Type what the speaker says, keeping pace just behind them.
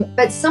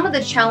But some of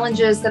the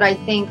challenges that I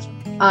think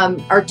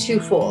are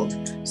twofold.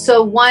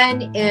 So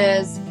one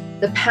is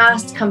the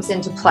past comes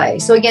into play.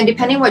 So again,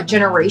 depending what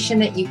generation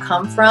that you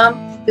come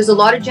from, there's a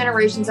lot of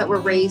generations that were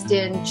raised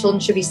in children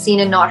should be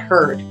seen and not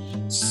heard.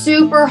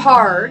 Super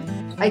hard,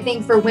 I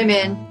think, for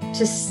women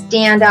to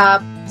stand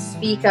up,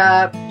 speak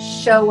up,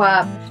 show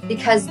up,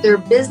 because their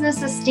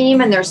business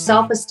esteem and their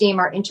self-esteem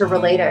are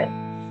interrelated.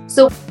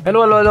 So,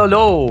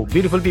 hello,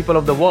 beautiful people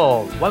of the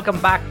world.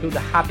 Welcome back to the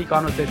Happy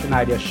Conversation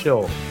Idea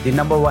Show, the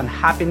 #1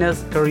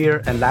 happiness,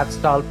 career, and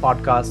lifestyle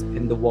podcast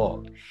in the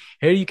world.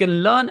 Here you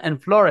can learn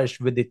and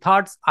flourish with the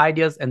thoughts,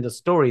 ideas, and the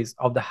stories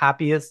of the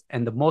happiest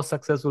and the most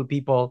successful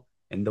people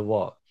in the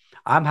world.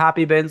 I'm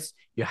Happy Vince,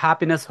 your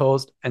happiness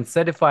host and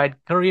certified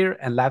career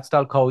and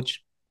lifestyle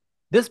coach.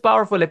 This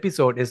powerful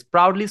episode is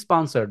proudly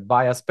sponsored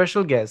by a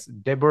special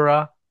guest,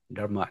 Deborah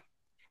Drummond.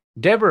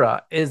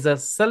 Deborah is a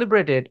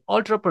celebrated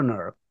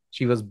entrepreneur.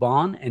 She was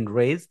born and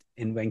raised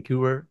in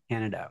Vancouver,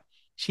 Canada.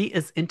 She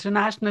is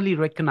internationally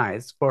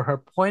recognized for her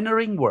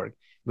pioneering work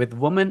with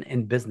women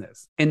in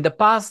business. In the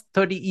past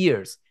 30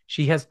 years,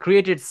 she has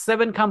created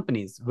 7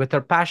 companies with her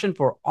passion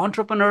for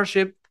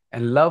entrepreneurship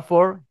and love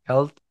for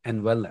health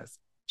and wellness.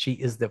 She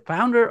is the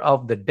founder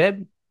of the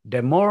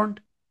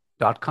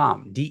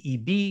Drummond.com,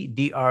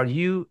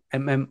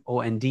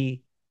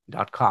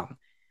 DEBDRUMMOND.com.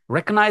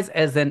 Recognized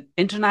as an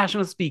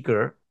international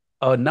speaker,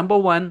 a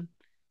 #1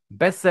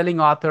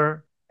 best-selling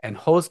author, and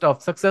host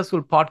of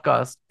successful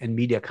podcast and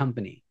media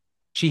company.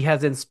 She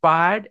has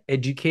inspired,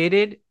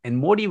 educated, and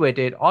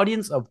motivated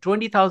audience of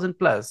 20,000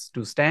 plus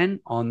to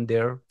stand on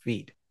their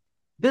feet.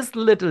 This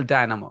little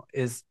dynamo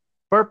is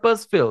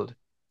purpose-filled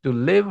to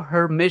live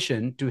her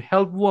mission to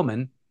help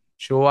women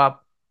show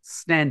up,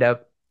 stand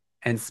up,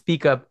 and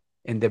speak up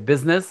in their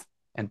business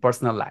and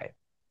personal life.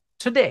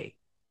 Today,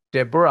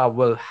 Deborah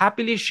will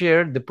happily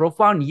share the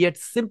profound yet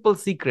simple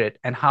secret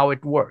and how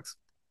it works.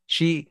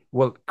 She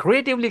will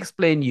creatively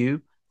explain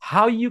you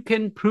how you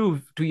can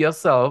prove to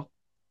yourself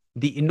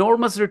the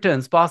enormous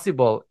returns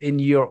possible in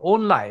your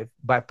own life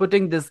by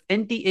putting this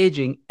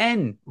anti-aging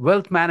and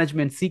wealth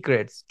management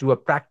secrets to a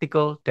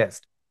practical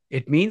test.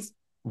 It means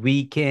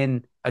we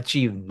can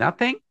achieve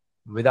nothing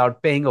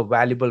without paying a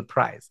valuable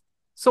price.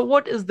 So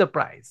what is the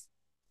price?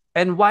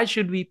 And why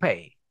should we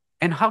pay?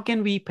 And how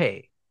can we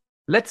pay?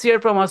 Let's hear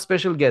from our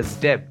special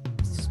guest, Deb.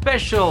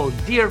 Special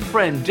dear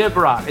friend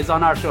Deborah is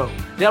on our show.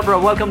 Deborah,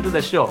 welcome to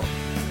the show.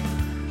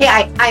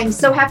 Hey, I'm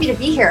so happy to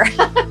be here.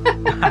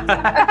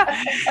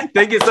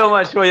 Thank you so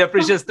much for your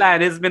precious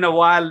time. It's been a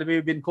while.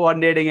 We've been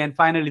coordinating and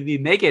finally we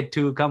make it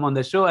to come on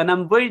the show. And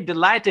I'm very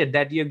delighted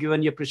that you've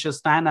given your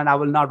precious time and I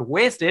will not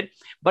waste it.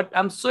 But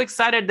I'm so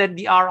excited that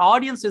our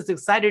audience is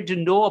excited to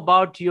know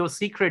about your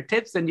secret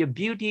tips and your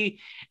beauty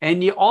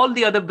and all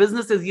the other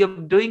businesses you're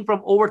doing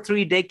from over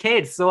 3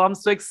 decades. So I'm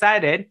so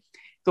excited.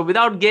 So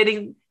without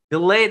getting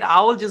delayed,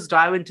 I will just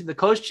dive into the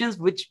questions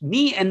which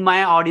me and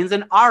my audience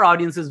and our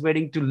audience is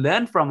waiting to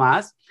learn from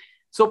us.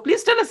 So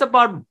please tell us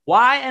about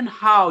why and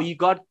how you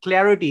got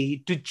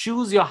clarity to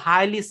choose your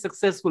highly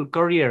successful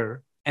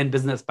career and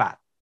business path.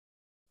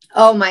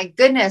 Oh my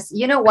goodness.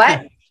 You know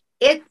what?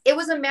 It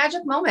was a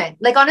magic moment.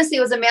 Like, honestly,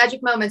 it was a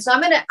magic moment. So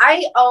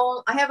I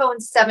have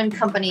owned 7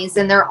 companies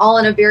and they're all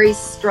in a very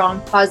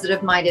strong,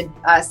 positive minded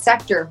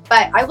sector.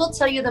 But I will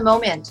tell you the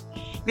moment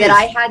that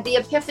I had the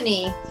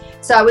epiphany.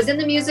 So I was in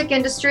the music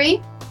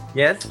industry.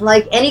 Yes.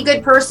 Like any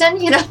good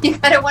person, you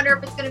kind of wonder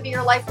if it's going to be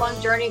your lifelong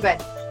journey,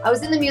 but I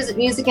was in the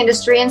music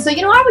industry. And so,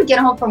 I would get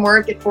home from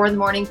work at 4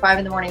 a.m,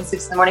 5 a.m,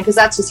 6 a.m, because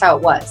that's just how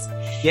it was.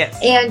 Yes.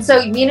 And so,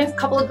 a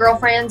couple of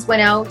girlfriends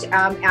went out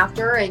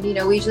after, and,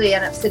 we usually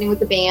end up sitting with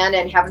the band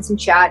and having some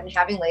chat and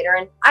having later.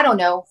 And I don't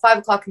know, 5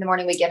 o'clock in the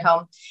morning, we get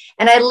home.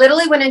 And I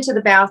literally went into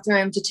the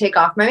bathroom to take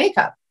off my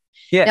makeup.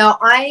 Yeah. Now,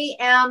 I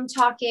am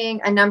talking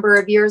a number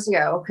of years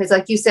ago, because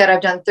like you said,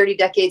 I've done 30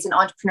 decades in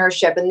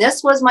entrepreneurship, and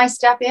this was my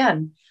step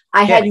in.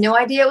 I had no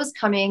idea it was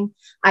coming.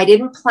 I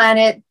didn't plan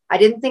it. I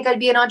didn't think I'd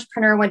be an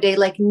entrepreneur one day.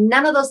 Like,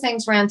 none of those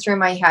things ran through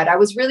my head. I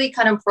was really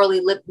kind of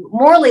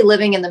morally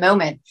living in the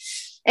moment.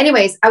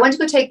 Anyways, I went to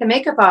go take the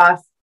makeup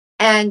off,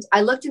 and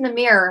I looked in the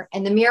mirror,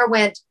 and the mirror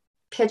went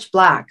pitch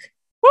black.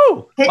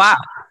 Woo! Wow.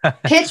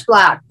 Pitch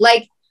black.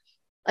 Like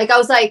I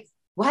was like,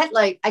 what?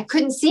 Like, I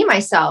couldn't see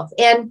myself.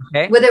 And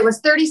whether it was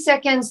 30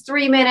 seconds,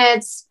 3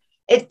 minutes,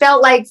 it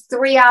felt like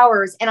 3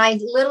 hours. And I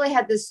literally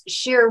had this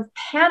sheer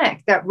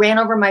panic that ran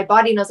over my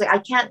body. And I was like, I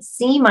can't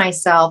see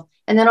myself.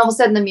 And then all of a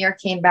sudden the mirror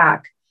came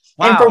back.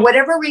 Wow. And for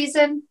whatever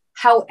reason,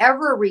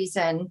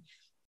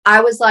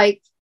 I was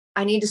like,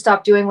 I need to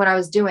stop doing what I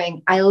was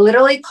doing. I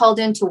literally called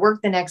in to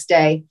work the next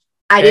day.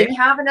 I didn't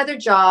have another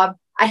job.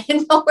 I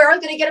didn't know where I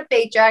was going to get a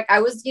paycheck.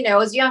 I was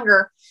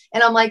younger.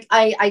 And I'm like,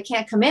 I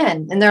can't come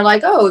in. And they're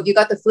like, oh, have you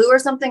got the flu or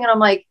something? And I'm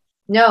like,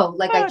 no,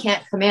 like, I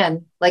can't come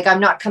in. Like, I'm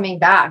not coming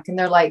back. And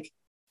they're like,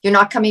 you're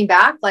not coming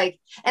back? Like,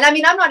 and I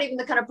mean, I'm not even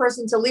the kind of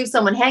person to leave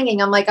someone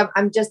hanging. I'm like,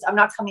 I'm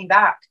not coming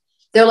back.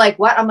 They're like,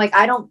 what? I'm like,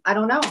 I don't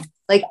know.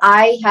 Like,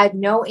 I had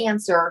no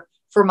answer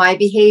for my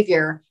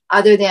behavior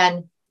other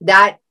than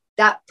that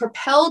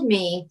propelled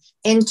me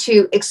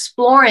into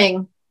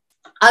exploring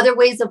other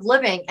ways of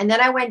living. And then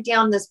I went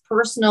down this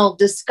personal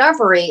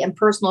discovery and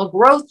personal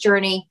growth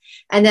journey,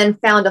 and then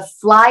found a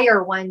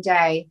flyer one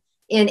day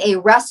in a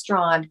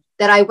restaurant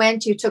that I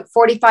went to. Took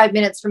 45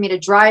 minutes for me to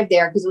drive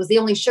there because it was the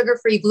only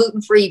sugar-free,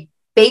 gluten-free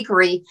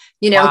bakery,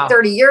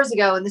 30 years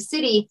ago in the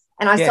city.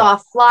 And I saw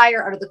a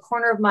flyer out of the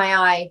corner of my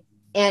eye,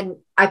 and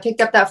I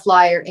picked up that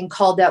flyer and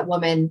called that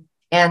woman.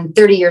 And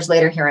 30 years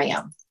later, here I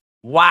am.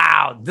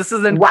 Wow. This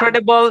is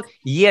incredible,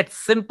 yet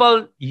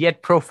simple,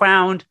 yet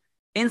profound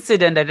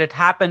incident that it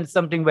happened.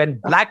 Something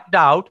went blacked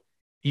out.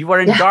 You were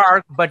in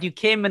dark, but you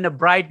came in a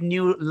bright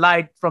new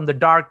light from the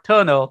dark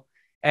tunnel,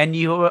 and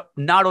you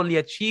not only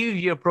achieved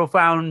your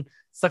profound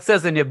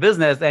success in your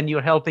business, and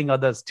you're helping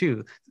others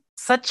too.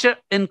 Such an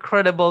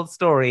incredible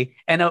story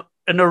and a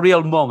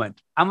real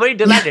moment. I'm very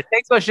delighted.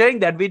 Thanks for sharing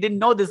that. We didn't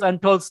know this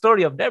untold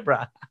story of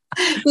Deborah.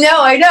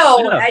 No, I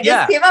know. I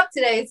just came up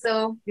today.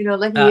 So,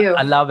 lucky you.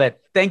 I love it.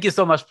 Thank you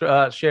so much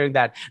for sharing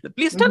that.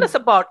 Please tell us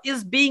about,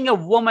 is being a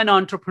woman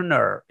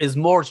entrepreneur is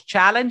more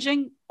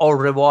challenging or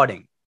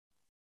rewarding?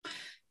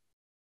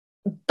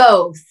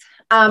 Both.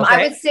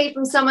 I would say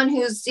from someone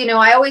who's,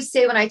 I always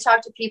say when I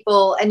talk to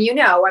people, and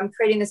I'm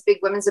creating this big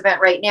women's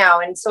event right now.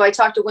 And so I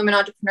talk to women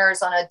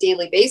entrepreneurs on a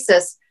daily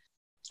basis.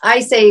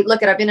 I say,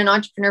 look, I've been an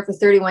entrepreneur for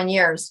 31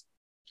 years.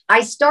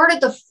 I started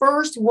the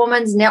first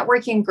women's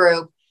networking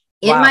group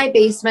in my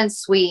basement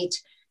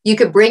suite. You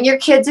could bring your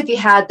kids if you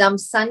had them,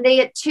 Sunday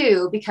at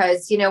 2,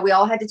 because, we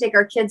all had to take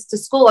our kids to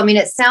school. I mean,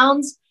 it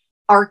sounds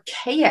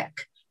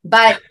archaic,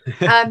 but,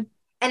 and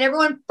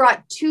everyone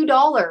brought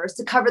 $2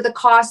 to cover the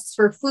costs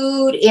for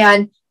food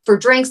and for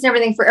drinks and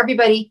everything for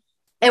everybody.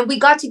 And we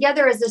got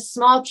together as a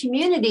small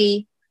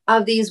community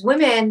of these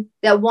women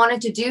that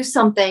wanted to do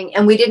something,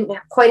 and we didn't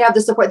quite have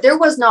the support. There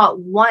was not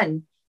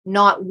one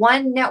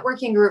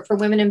networking group for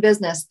women in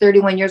business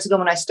 31 years ago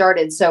when I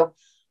started. So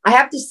I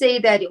have to say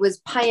that it was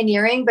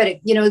pioneering, but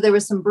there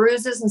was some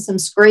bruises and some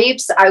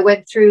scrapes. I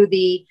went through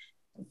the,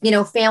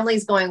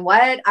 families going,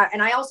 what?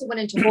 And I also went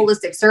into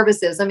holistic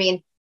services. I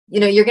mean,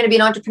 you're going to be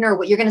an entrepreneur.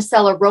 What, you're going to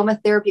sell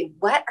aromatherapy.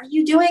 What are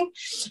you doing?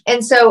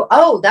 And so,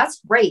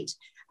 that's great.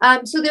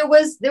 So there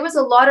was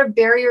a lot of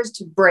barriers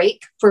to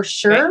break for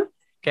sure.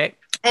 Okay.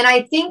 And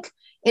I think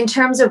in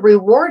terms of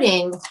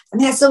rewarding,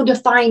 that's so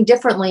defined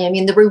differently. I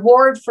mean, the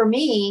reward for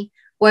me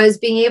was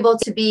being able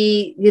to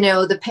be,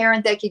 the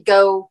parent that could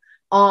go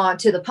on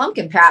to the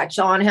pumpkin patch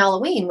on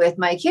Halloween with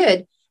my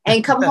kid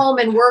and come home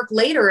and work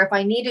later if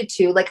I needed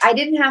to. Like, I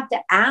didn't have to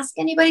ask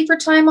anybody for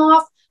time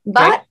off,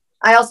 but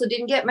I also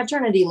didn't get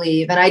maternity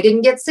leave, and I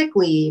didn't get sick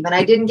leave, and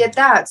I didn't get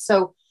that.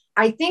 So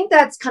I think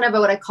that's kind of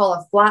what I call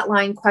a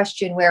flatline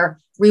question, where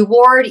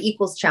reward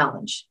equals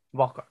challenge.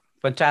 Walker.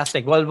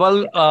 Fantastic.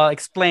 Well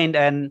explained.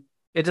 And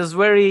it is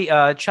very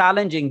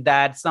challenging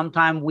that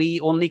sometimes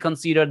we only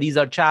consider these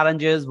are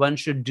challenges one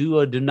should do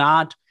or do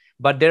not,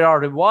 but they are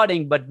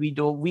rewarding. But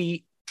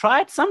we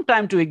try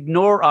sometimes to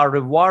ignore our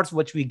rewards,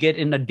 which we get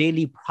in the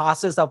daily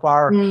process of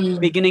our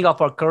beginning of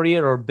our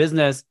career or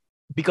business,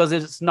 because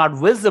it's not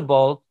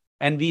visible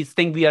and we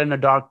think we are in a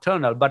dark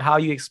tunnel. But how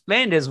you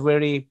explained is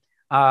very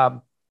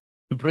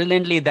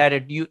brilliantly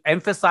that you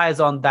emphasize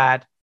on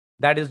that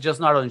is just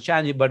not only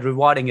challenging, but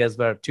rewarding as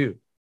well too.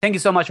 Thank you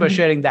so much for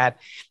sharing that.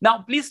 Now,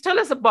 please tell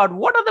us about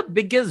what are the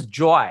biggest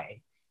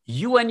joy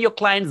you and your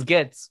clients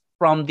get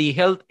from the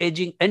health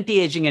aging,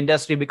 anti-aging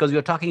industry, because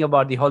we're talking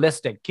about the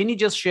holistic. Can you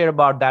just share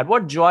about that?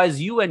 What joys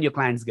you and your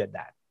clients get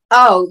that?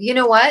 Oh, you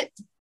know what?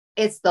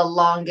 It's the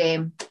long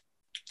game.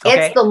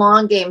 Okay. It's the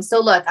long game. So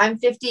look, I'm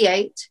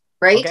 58,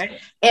 right? Okay.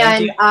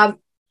 And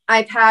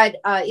I've had,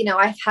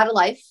 I've had a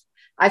life.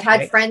 I've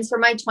had friends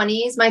from my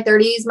 20s, my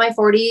 30s, my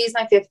 40s,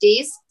 my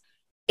 50s.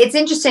 It's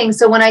interesting.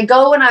 So when I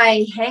go and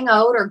I hang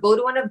out or go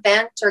to an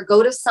event or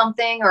go to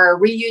something or a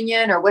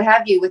reunion or what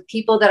have you with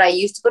people that I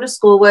used to go to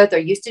school with or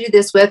used to do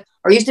this with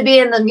or used to be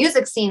in the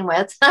music scene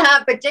with,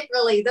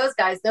 particularly those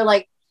guys, they're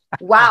like,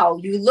 wow,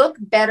 you look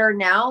better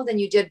now than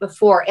you did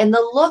before. And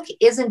the look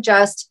isn't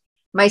just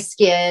my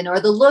skin, or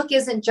the look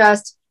isn't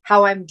just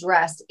how I'm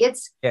dressed.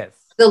 It's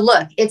the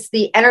look, it's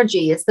the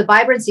energy, it's the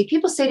vibrancy.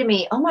 People say to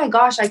me, oh my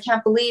gosh, I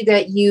can't believe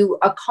that you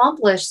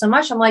accomplished so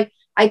much. I'm like,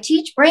 I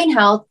teach brain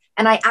health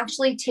and I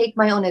actually take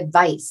my own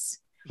advice.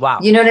 Wow.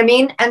 You know what I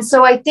mean? And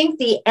so I think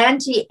the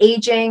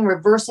anti-aging,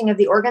 reversing of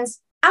the organs,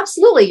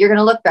 absolutely, you're going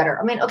to look better.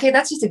 I mean, okay,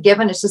 that's just a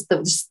given. It's just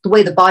the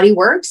way the body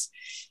works.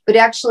 But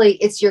actually,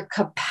 it's your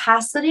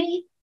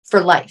capacity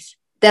for life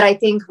that I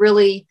think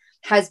really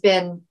has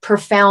been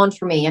profound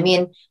for me. I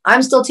mean,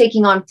 I'm still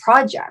taking on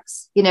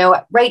projects.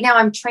 Right now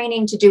I'm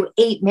training to do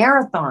 8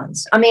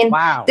 marathons. I mean,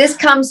 This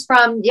comes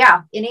from,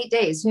 in 8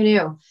 days, who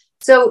knew?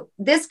 So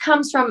this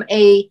comes from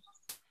a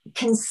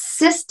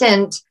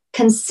consistent,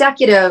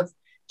 consecutive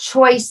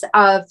choice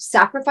of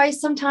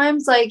sacrifice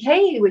sometimes. Like,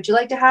 hey, would you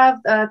like to have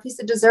a piece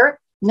of dessert?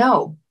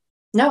 No,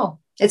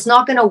 it's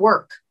not going to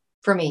work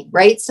for me.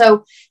 Right.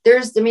 So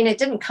it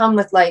didn't come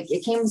with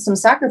it came with some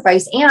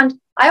sacrifice. And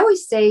I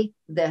always say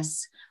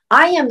this,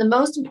 I am the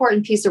most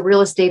important piece of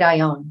real estate I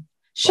own.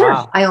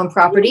 Sure. I own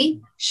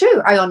property.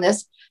 Sure. I own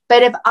this.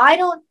 But if I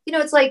don't,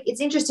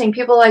 it's interesting.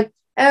 People are like,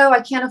 oh,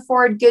 I can't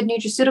afford good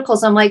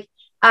nutraceuticals. I'm like,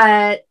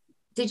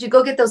 did you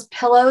go get those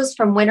pillows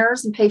from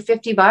Winners and pay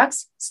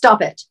 $50?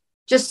 Stop it.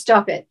 Just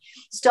stop it.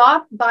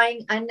 Stop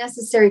buying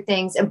unnecessary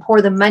things and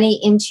pour the money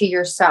into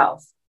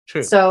yourself.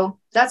 True. So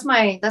that's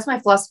my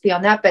philosophy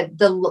on that. But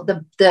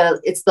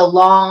it's the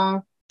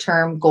long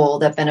term goal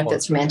that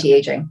benefits from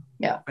anti-aging.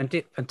 Yeah.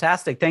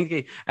 Fantastic. Thank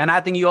you. And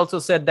I think you also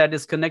said that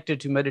is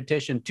connected to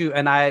meditation too.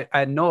 And I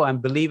know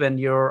and believe,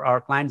 and our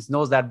clients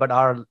knows that, but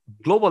our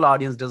global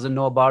audience doesn't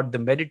know about the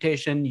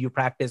meditation you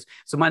practice.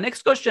 So my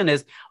next question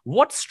is,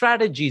 what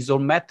strategies or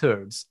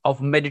methods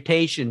of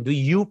meditation do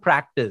you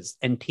practice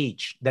and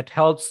teach that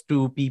helps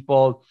to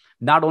people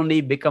not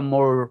only become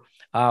more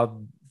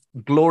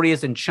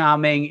glorious and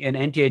charming in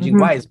anti-aging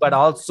wise, but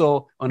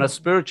also on a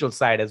spiritual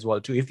side as well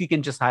too? If you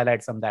can just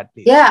highlight some of that,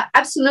 please. Yeah,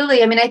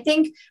 absolutely. I mean, I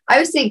think I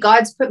would say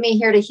God's put me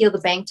here to heal the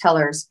bank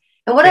tellers.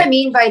 And what I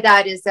mean by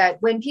that is that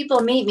when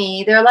people meet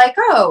me, they're like,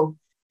 oh,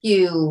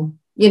 you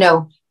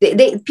know,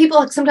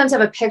 people sometimes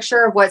have a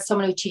picture of what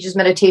someone who teaches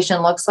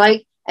meditation looks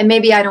like. And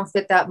maybe I don't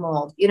fit that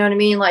mold. You know what I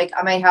mean? Like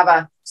I might have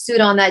a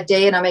suit on that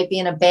day and I might be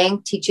in a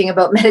bank teaching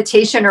about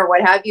meditation or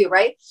what have you,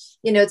 right?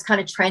 You know, it's kind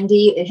of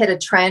trendy. It hit a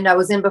trend. I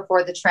was in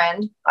before the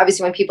trend.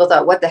 Obviously, when people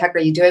thought, what the heck are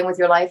you doing with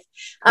your life?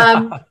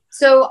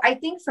 So I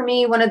think for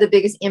me, one of the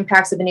biggest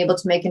impacts I've been able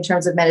to make in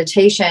terms of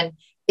meditation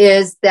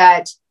is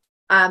that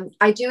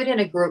I do it in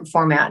a group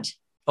format.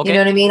 Okay. You know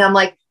what I mean? I'm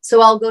like,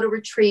 so I'll go to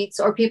retreats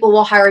or people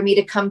will hire me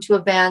to come to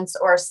events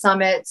or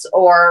summits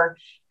or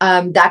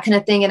that kind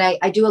of thing. And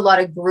I do a lot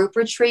of group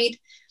retreat.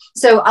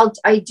 So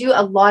I do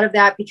a lot of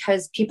that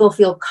because people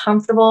feel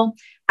comfortable.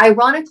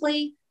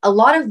 Ironically, a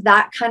lot of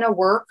that kind of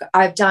work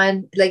I've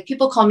done, like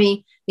people call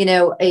me, you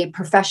know, a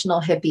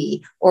professional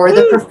hippie or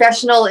the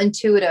professional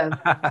intuitive.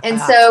 And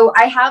so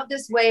I have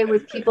this way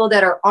with people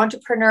that are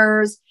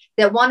entrepreneurs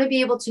that want to be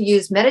able to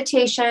use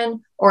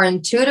meditation or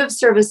intuitive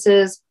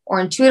services or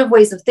intuitive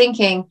ways of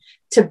thinking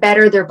to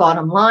better their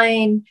bottom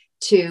line,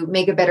 to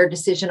make a better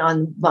decision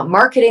on what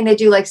marketing they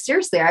do. Like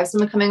seriously, I have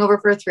someone coming over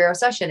for a 3-hour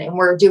session and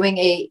we're doing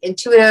a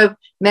intuitive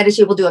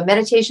meditation. We'll do a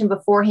meditation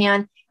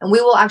beforehand and we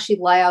will actually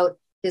lay out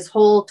his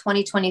whole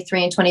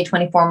 2023 and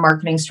 2024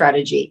 marketing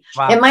strategy.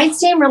 Wow. It might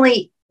seem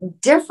really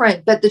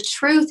different, but the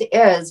truth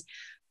is,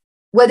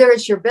 whether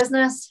it's your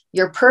business,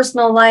 your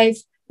personal life,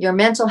 your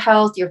mental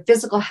health, your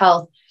physical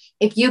health,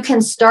 if you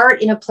can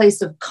start in a place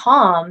of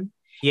calm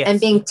and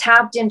being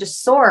tapped into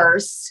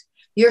source,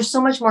 you're so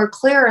much more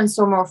clear and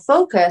so more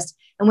focused.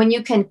 And when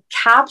you can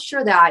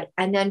capture that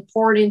and then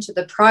pour it into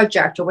the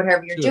project or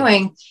whatever you're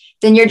doing,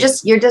 then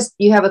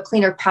you have a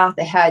cleaner path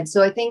ahead.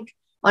 So I think,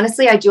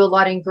 honestly, I do a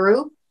lot in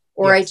group.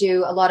 Or I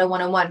do a lot of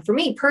one-on-one. For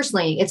me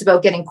personally, it's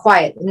about getting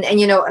quiet.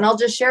 And you know, and I'll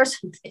just share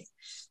something.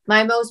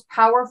 My most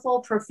powerful,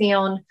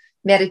 profound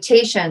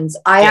meditations,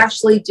 I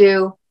actually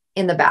do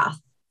in the bath.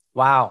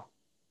 Wow.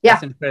 Yeah.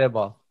 That's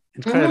incredible.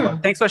 Incredible.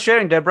 Thanks for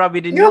sharing, Deborah. We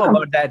didn't know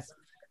about that.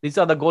 These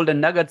are the golden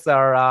nuggets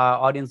our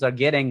audience are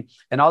getting.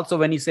 And also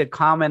when you say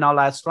calm and all,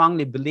 I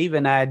strongly believe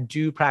in, I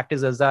do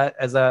practice as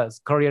a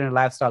career and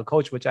lifestyle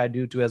coach, which I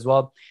do too as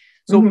well.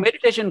 So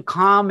meditation,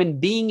 calm, and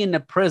being in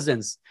the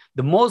presence,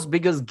 the most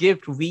biggest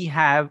gift we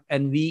have,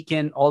 and we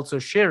can also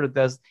share with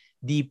us,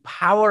 the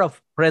power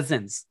of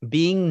presence,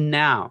 being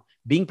now,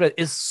 being present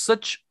is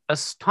such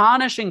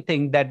astonishing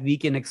thing that we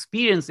can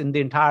experience in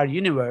the entire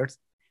universe,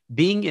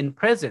 being in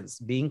presence,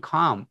 being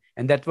calm.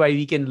 And that's why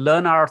we can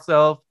learn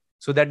ourselves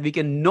so that we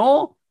can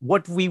know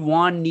what we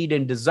want, need,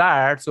 and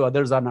desire so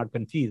others are not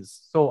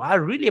confused. So I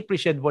really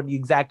appreciate what you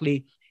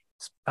exactly,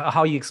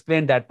 how you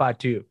explained that part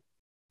too.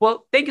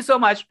 Well, thank you so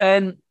much.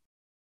 And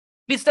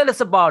please tell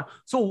us about,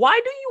 so why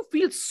do you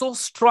feel so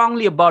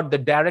strongly about the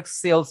direct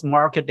sales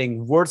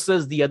marketing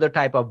versus the other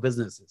type of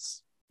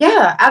businesses?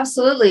 Yeah,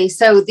 absolutely.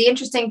 So the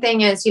interesting thing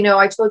is, you know,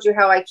 I told you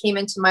how I came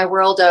into my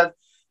world of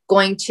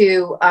going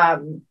to,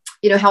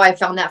 you know, how I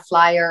found that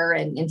flyer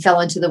and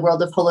fell into the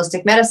world of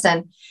holistic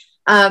medicine.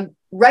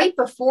 Right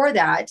before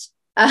that,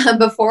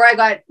 before I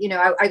got, you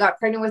know, I got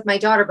pregnant with my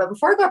daughter, but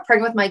before I got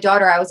pregnant with my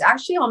daughter, I was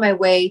actually on my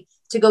way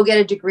to go get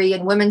a degree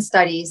in women's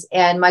studies.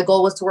 And my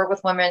goal was to work with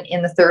women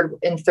in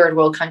third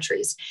world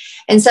countries.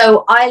 And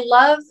so I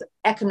love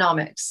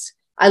economics.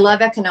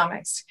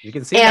 You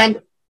can see and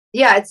that.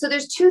 Yeah, so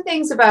there's two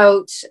things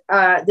about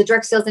the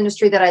direct sales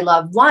industry that I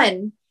love.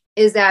 One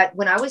is that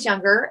when I was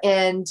younger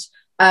and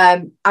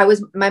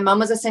my mom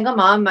was a single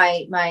mom,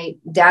 my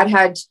dad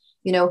had,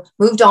 you know,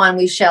 moved on,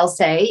 we shall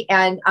say.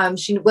 And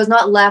she was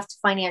not left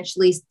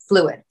financially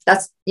fluid.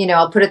 That's, you know,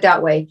 I'll put it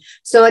that way.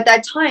 So at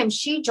that time,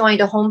 she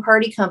joined a home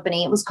party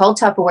company. It was called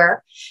Tupperware.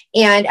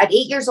 And at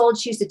 8 years old,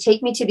 she used to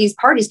take me to these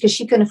parties because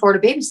she couldn't afford a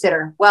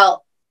babysitter.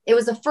 Well, it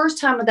was the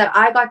first time that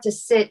I got to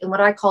sit in what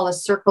I call a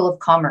circle of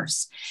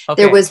commerce.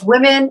 Okay. There was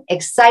women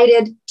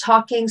excited,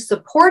 talking,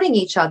 supporting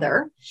each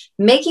other,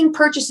 making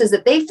purchases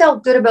that they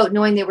felt good about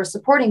knowing they were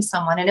supporting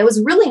someone. And it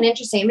was really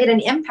interesting. It made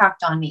an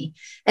impact on me.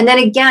 And then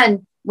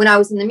again, when I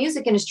was in the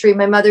music industry,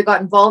 my mother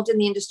got involved in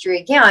the industry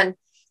again.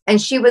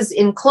 And she was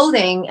in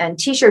clothing and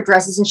t-shirt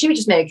dresses, and she would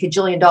just make a $1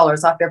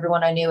 kajillion off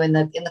everyone I knew in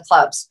the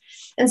clubs.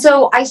 And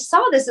so I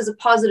saw this as a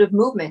positive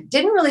movement.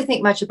 Didn't really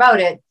think much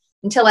about it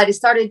until I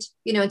started,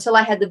 until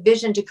I had the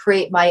vision to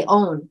create my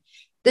own.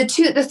 The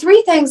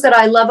three things that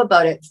I love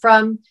about it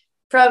from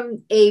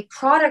a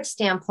product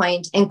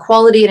standpoint and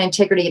quality and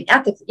integrity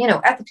and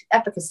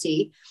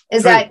efficacy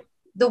is that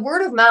the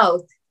word of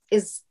mouth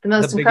is the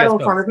most incredible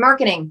form of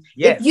marketing.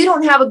 Yes. If you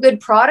don't have a good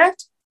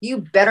product, you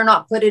better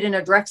not put it in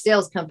a direct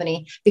sales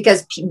company,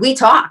 because we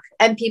talk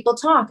and people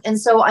talk. And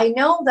so I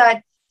know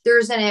that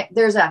there's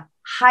a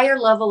higher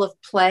level of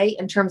play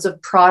in terms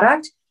of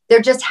product. There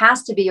just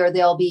has to be, or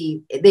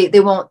they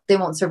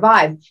won't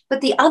survive. But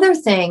the other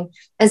thing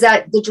is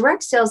that the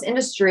direct sales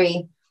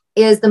industry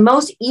is the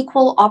most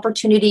equal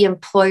opportunity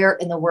employer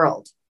in the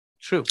world.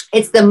 True.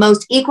 It's the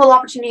most equal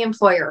opportunity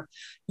employer.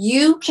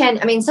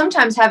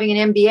 Sometimes having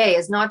an MBA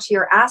is not to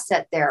your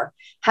asset there.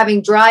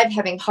 Having drive,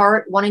 having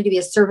heart, wanting to be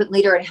a servant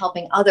leader and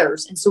helping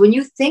others. And so when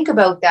you think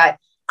about that,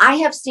 I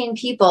have seen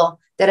people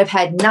that have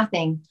had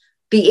nothing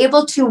be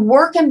able to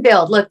work and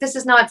build. Look, this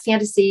is not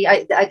fantasy.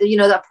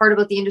 That part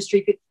about the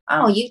industry.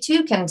 Oh, you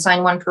too can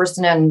sign one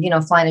person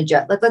and, fly in a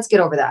jet. Let's get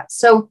over that.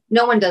 So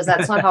no one does that.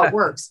 It's not how it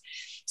works.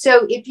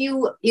 So if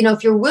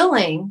you're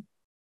willing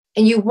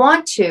and you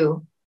want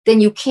to,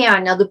 then you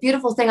can. Now, the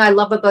beautiful thing I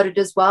love about it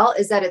as well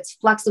is that it's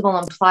flexible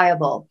and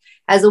pliable.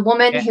 As a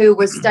woman who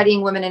was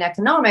studying women in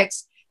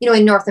economics,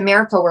 in North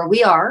America where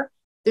we are,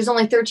 there's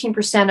only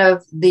 13%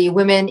 of the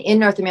women in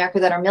North America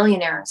that are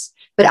millionaires.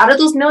 But out of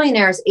those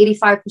millionaires,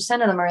 85%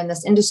 of them are in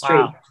this industry.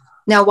 Wow.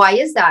 Now, why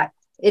is that?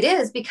 It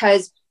is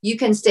because you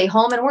can stay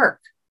home and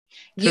work.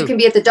 True. You can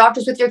be at the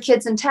doctor's with your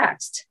kids and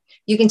text.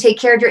 You can take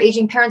care of your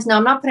aging parents. Now,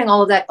 I'm not putting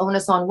all of that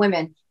onus on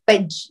women,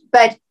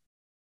 but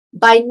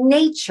by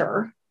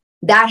nature,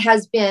 that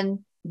has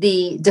been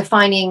the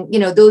defining,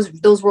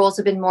 those roles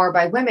have been more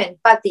by women.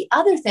 But the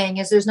other thing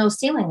is there's no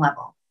ceiling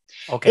level.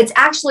 Okay. It's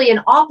actually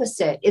an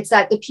opposite. It's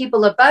that the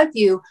people above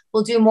you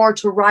will do more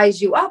to rise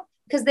you up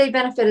because they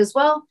benefit as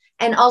well.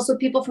 And also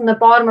people from the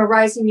bottom are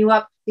rising you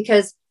up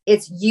because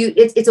it's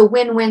a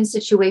win-win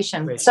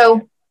situation. Great.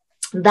 So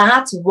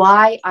that's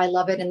why I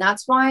love it. And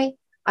that's why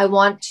I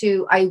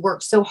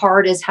work so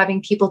hard is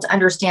having people to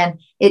understand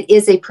it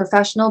is a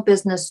professional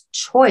business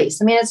choice.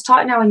 It's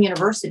taught now in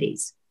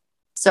universities.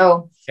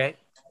 So, okay.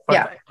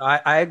 Yeah,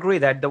 I agree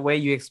that the way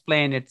you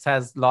explain it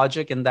has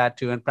logic in that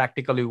too, and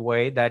practically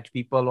way that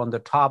people on the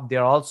top,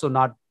 they're also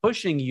not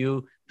pushing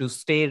you to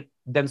stay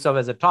themselves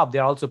as a top.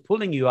 They're also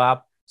pulling you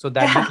up so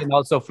that you can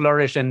also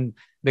flourish and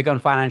become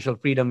financial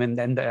freedom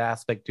in the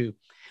aspect too.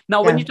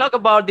 Now, when you talk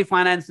about the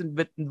finance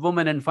with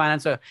women and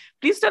finance,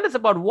 please tell us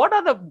about what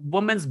are the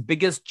women's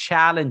biggest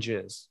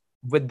challenges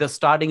with the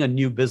starting a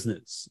new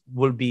business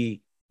will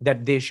be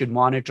that they should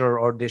monitor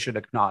or they should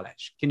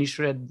acknowledge. Can you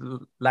shed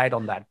light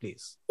on that,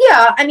 please?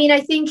 Yeah.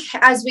 I think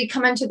as we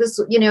come into this,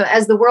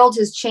 as the world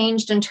has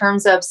changed in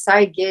terms of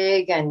side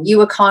gig and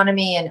new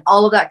economy and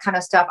all of that kind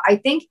of stuff, I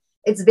think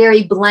it's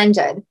very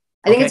blended.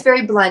 It's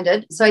very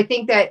blended. So I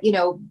think that,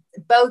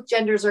 both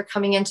genders are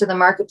coming into the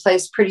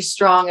marketplace pretty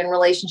strong in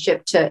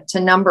relationship to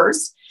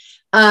numbers.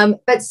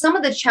 But some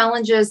of the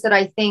challenges that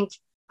I think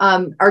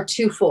are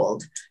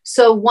twofold.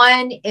 So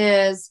one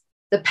is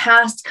the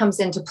past comes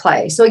into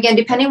play. So again,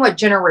 depending what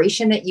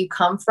generation that you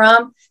come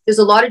from, there's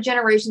a lot of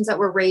generations that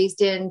were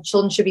raised in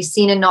children should be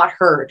seen and not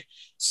heard.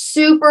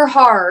 Super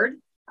hard,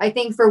 I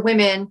think, for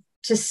women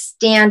to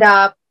stand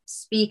up,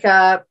 speak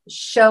up,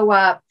 show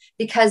up,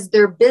 because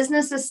their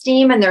business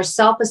esteem and their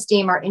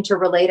self-esteem are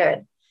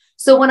interrelated.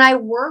 So when I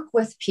work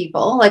with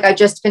people, like I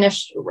just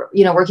finished,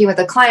 working with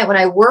a client, when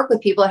I work with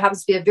people, it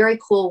happens to be a very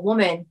cool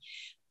woman.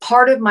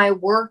 Part of my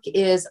work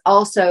is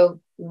also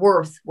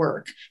worth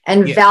work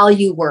and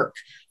value work.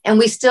 And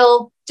we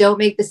still don't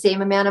make the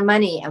same amount of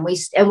money. And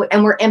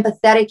we're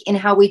empathetic in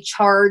how we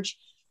charge.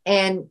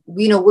 And,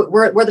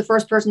 we're the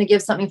first person to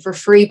give something for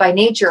free by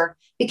nature,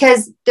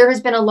 because there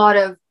has been a lot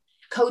of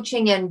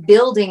coaching and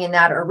building in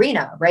that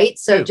arena, right?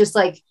 So just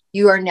like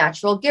you are a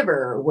natural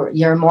giver,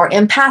 you're more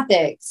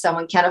empathic,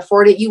 someone can't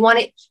afford it, you want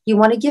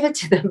to give it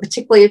to them,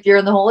 particularly if you're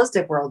in the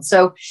holistic world.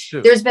 So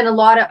there's been a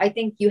lot of, I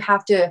think you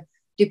have to,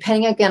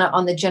 depending again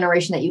on the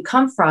generation that you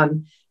come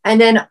from. And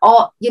then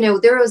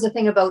there was a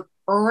thing about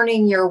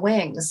earning your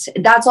wings.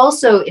 That's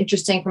also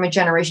interesting from a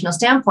generational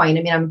standpoint.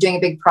 I'm doing a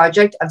big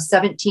project of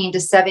 17 to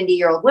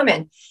 70-year-old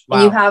women. Wow.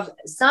 And you have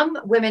some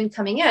women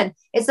coming in.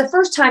 It's the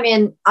first time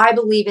I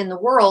believe, in the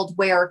world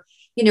where,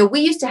 we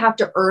used to have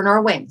to earn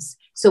our wings.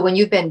 So when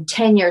you've been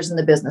 10 years in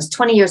the business,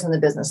 20 years in the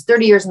business,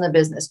 30 years in the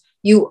business,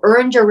 you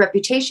earned your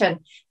reputation,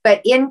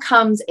 but in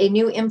comes a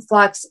new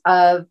influx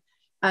of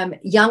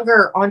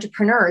younger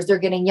entrepreneurs. They're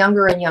getting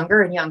younger and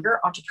younger and younger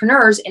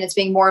entrepreneurs, and it's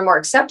being more and more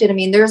accepted.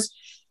 There's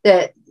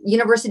the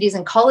universities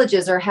and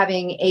colleges are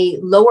having a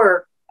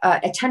lower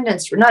not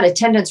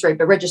attendance rate,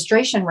 but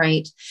registration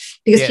rate,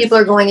 because people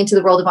are going into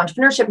the world of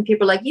entrepreneurship, and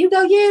people are like, you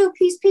go, you,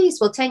 peace, peace.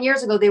 Well, 10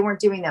 years ago, they weren't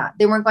doing that.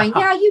 They weren't going,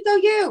 yeah, you go,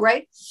 you,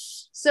 right?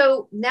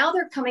 So now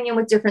they're coming in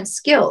with different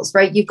skills,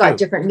 right? You've got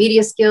different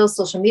media skills,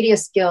 social media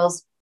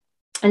skills.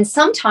 And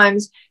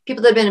sometimes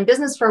people that have been in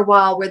business for a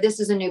while, where this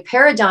is a new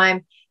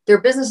paradigm, their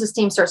business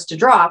esteem starts to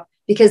drop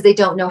because they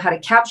don't know how to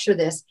capture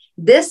this.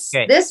 This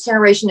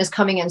generation is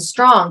coming in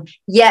strong,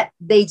 yet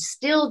they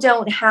still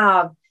don't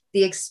have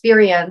the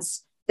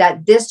experience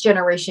that this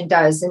generation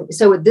does. And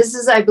so this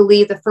is, I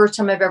believe, the first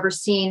time I've ever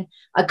seen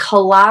a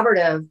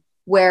collaborative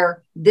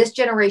where this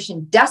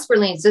generation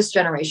desperately needs this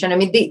generation. I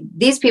mean,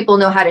 these people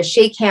know how to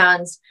shake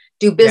hands,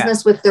 do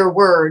business with their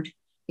word.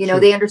 You know,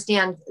 they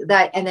understand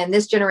that. And then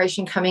this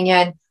generation coming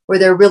in where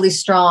they're really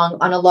strong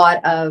on a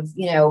lot of,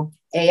 you know,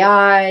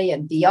 AI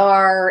and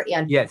VR,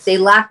 and they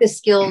lack the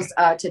skills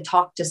to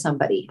talk to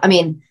somebody. I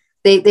mean,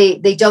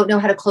 they don't know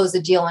how to close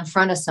a deal in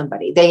front of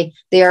somebody.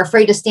 They are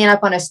afraid to stand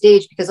up on a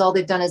stage because all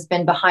they've done has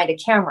been behind a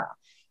camera.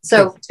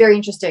 So it's very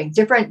interesting.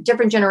 Different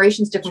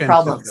generations, different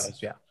problems.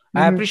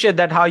 I appreciate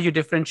that, how you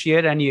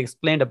differentiate, and you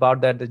explained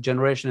about that, the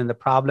generation and the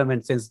problem,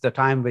 and since the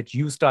time which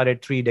you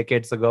started 3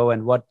 decades ago,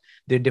 and what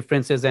the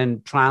differences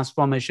and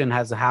transformation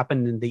has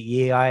happened in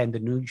the AI and the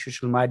new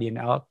social media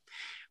now.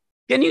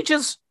 Can you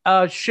just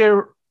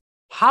share,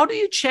 how do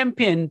you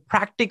champion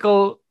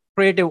practical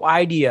creative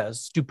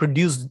ideas to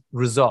produce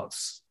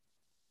results?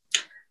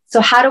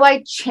 So how do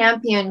I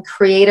champion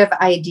creative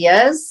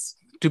ideas?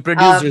 To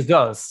produce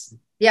results.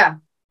 Yeah.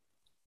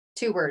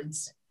 2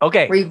 words.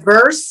 Okay.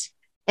 Reverse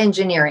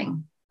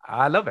engineering.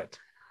 I love it.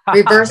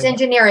 Reverse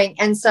engineering.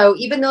 And so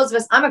even those of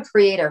us, I'm a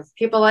creative.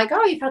 People are like,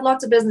 oh, you've had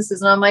lots of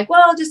businesses. And I'm like,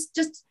 well, just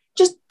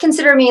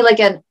consider me like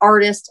an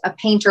artist, a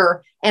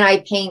painter, and I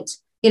paint,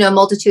 you know, a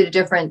multitude of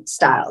different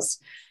styles.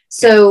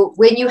 So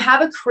when you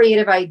have a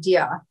creative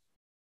idea,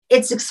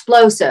 it's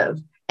explosive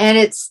and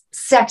it's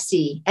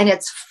sexy and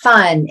it's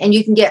fun. And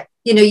you can get,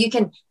 you know, you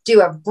can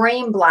do a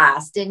brain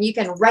blast and you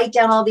can write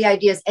down all the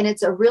ideas, and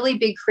it's a really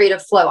big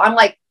creative flow.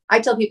 I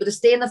tell people to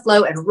stay in the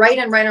flow and write.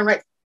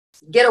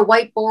 Get a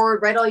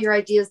whiteboard, write all your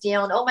ideas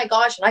down. Oh my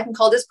gosh. And I can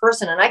call this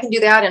person and I can do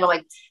that. And I'm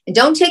like, and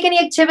don't take any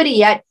activity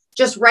yet.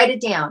 Just write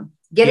it down,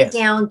 get it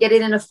down, get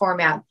it in a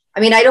format. I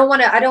mean, I don't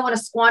want to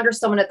squander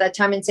someone at that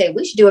time and say,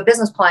 we should do a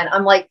business plan.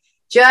 I'm like,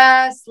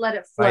 just let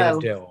it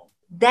flow.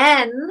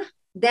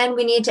 Then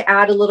we need to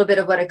add a little bit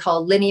of what I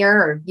call linear,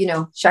 or, you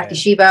know, Shakti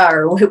Shiva,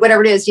 or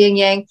whatever it is, yin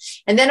yang.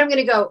 And then I'm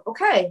going to go,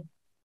 okay,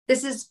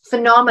 this is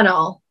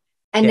phenomenal.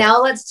 And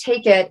now let's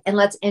take it and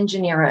let's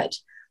engineer it.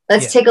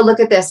 Let's take a look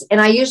at this.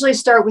 And I usually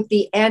start with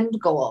the end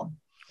goal.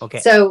 Okay.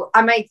 So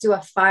I might do a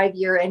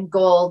 5-year end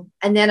goal.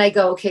 And then I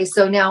go, okay,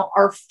 so now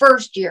our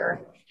first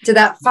year to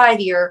that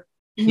 5-year,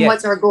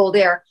 what's our goal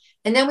there?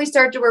 And then we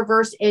start to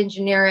reverse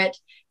engineer it.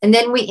 And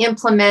then we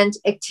implement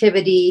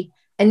activity.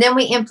 And then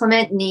we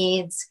implement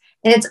needs.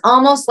 And it's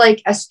almost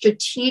like a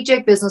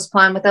strategic business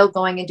plan without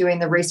going and doing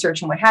the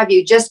research and what have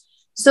you, just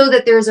so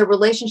that there's a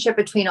relationship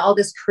between all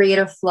this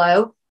creative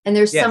flow and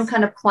there's some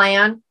kind of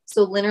plan.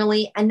 So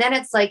linearly, and then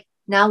it's like,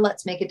 now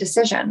let's make a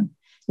decision.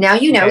 Now,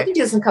 you know, we can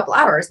do this in a couple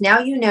hours. Now,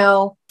 you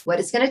know what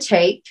it's going to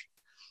take.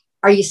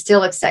 Are you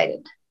still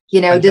excited?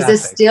 You know, does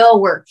this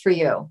still work for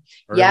you?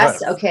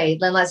 Yes. Okay.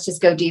 Then let's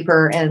just go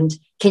deeper. And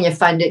can you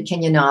fund it?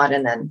 Can you not?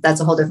 And then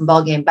that's a whole different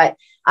ballgame. But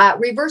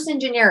reverse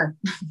engineer.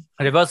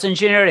 Reverse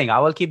engineering. I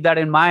will keep that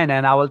in mind,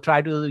 and I will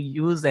try to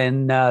use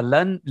and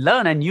learn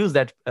and use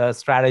that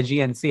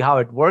strategy and see how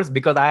it works,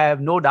 because I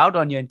have no doubt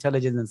on your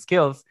intelligence and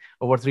skills.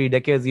 Over 3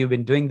 decades, you've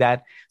been doing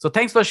that. So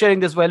thanks for sharing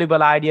this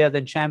valuable ideas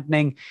and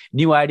championing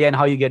new idea and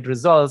how you get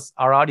results.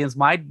 Our audience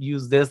might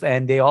use this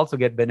and they also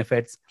get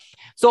benefits.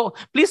 So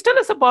please tell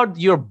us about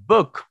your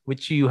book,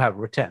 which you have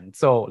written.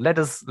 So let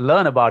us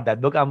learn about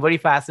that book. I'm very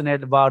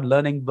fascinated about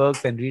learning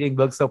books and reading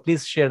books. So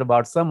please share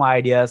about some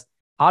ideas.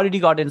 How did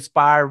you got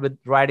inspired with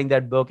writing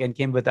that book and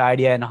came with the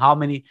idea, and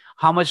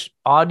how much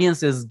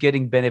audience is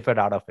getting benefit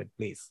out of it,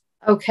 please?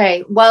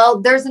 Okay. Well,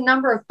 there's a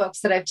number of books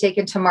that I've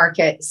taken to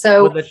market.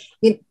 So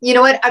you know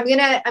what, I'm going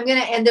to,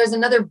 and there's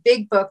another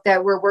big book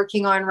that we're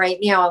working on right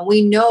now, and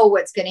we know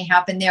what's going to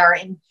happen there.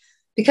 And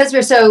because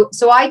we're so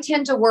I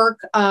tend to work,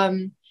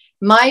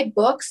 my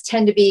books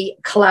tend to be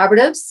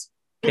collaboratives.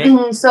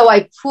 Okay. So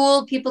I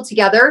pool people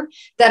together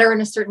that are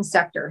in a certain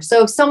sector.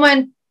 So if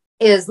someone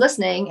is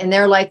listening and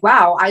they're like,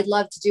 wow, I'd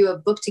love to do a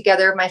book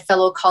together, my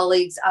fellow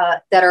colleagues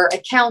that are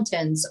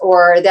accountants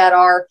or that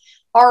are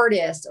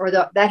artists or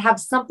that have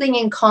something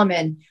in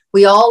common,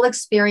 we all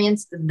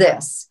experienced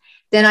this,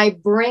 then I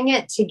bring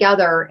it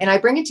together, and I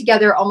bring it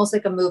together almost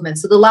like a movement.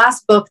 So the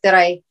last book that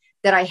I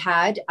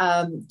had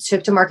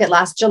took to market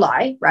last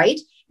July, right?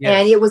 Yes.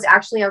 And it was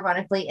actually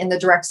ironically in the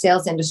direct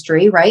sales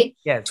industry, right?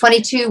 Yes.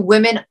 22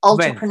 women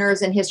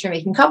entrepreneurs in history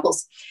making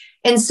couples.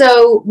 And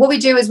so what we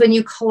do is when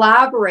you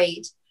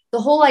collaborate, the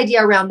whole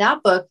idea around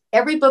that book,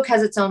 every book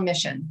has its own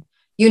mission.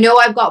 You know,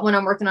 I've got one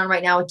I'm working on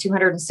right now with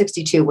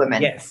 262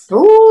 women. Yes.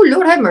 Oh,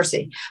 Lord have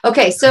mercy.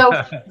 Okay. So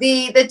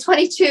the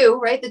 22,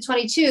 right? The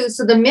 22.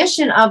 So the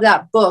mission of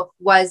that book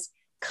was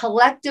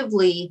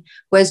collectively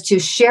was to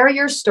share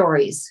your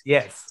stories.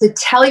 Yes. To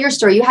tell your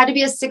story. You had to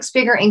be a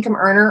 6-figure income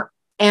earner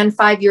and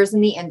 5 years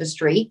in the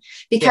industry,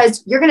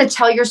 because you're going to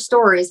tell your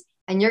stories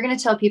and you're going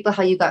to tell people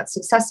how you got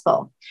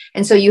successful.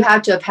 And so you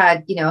have to have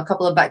had, you know, a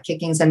couple of butt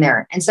kickings in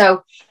there. And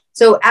so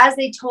So as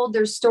they told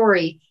their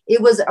story,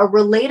 it was a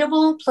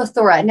relatable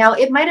plethora. Now,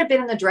 it might have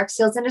been in the direct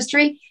sales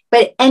industry,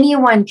 but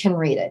anyone can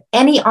read it.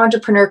 Any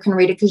entrepreneur can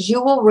read it because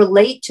you will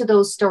relate to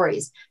those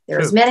stories.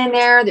 There's men in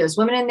there, there's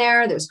women in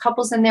there, there's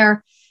couples in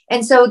there.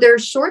 And so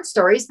there's short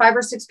stories, 5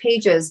 or 6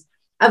 pages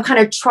of kind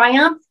of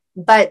triumph,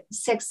 but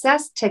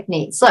success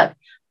techniques. Look,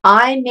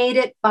 I made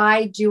it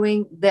by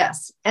doing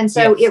this. And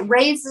so it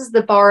raises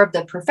the bar of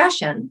the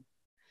profession.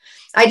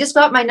 I just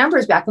got my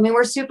numbers back. I mean,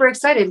 we're super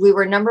excited. We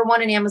were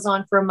 #1 in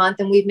Amazon for a month,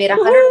 and we've made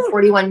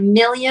 141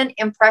 million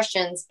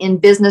impressions in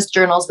business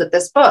journals with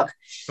this book.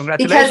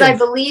 Congratulations. Because I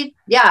believe,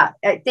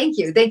 thank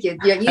you.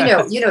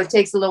 Yeah, it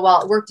takes a little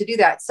while work to do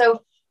that.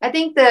 So I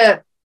think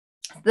the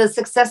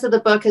success of the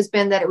book has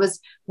been that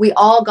we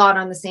all got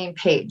on the same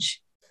page.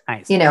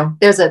 Nice.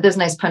 There's a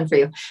nice pun for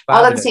you.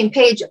 All on the same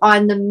page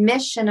on the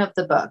mission of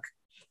the book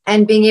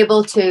and being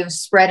able to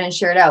spread and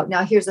share it out.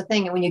 Now, here's the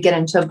thing. When you get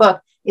into a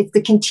book, it's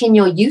the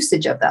continual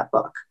usage of that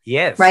book.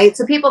 Yes. Right.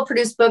 So people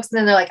produce books and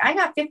then they're like, I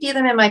got 50 of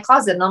them in my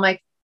closet. And I'm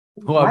like,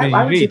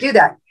 why would you do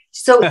that?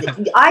 So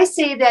I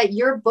say that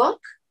your book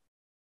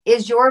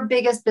is your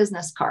biggest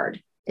business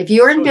card. If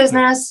you're in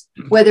business,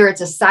 whether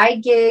it's a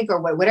side gig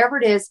or whatever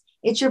it is,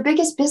 it's your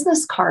biggest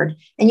business card.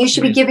 And you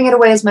should be giving it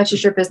away as much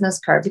as your business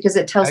card because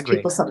it tells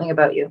people something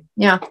about you.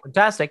 Yeah.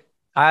 Fantastic.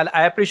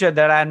 I appreciate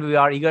that. And we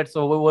are eager.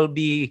 So we will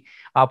be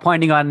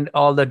pointing on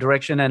all the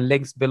direction and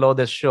links below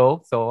this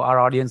show. So our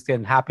audience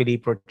can happily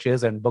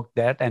purchase and book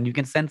that. And you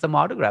can send some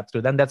autographs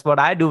to them. That's what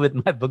I do with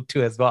my book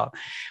too as well.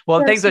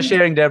 Well, thanks for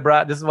sharing,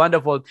 Deborah. This is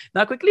wonderful.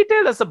 Now, quickly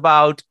tell us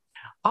about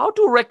how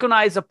to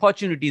recognize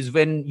opportunities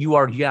when you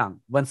are young.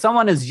 When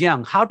someone is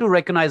young, how to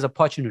recognize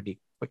opportunity?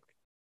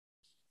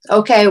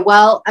 Okay.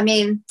 Well, I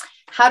mean,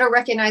 how to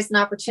recognize an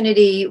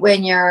opportunity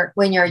when you're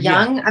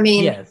young? I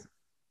mean,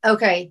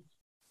 okay.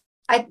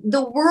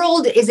 The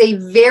world is a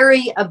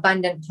very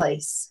abundant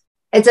place.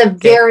 It's a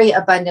very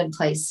abundant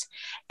place.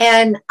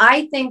 And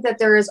I think that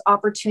there is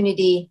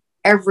opportunity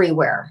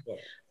everywhere.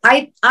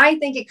 I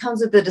think it comes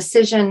with the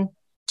decision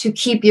to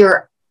keep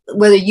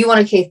whether you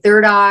want to keep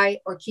third eye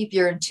or keep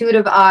your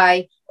intuitive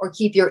eye or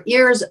keep your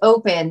ears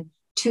open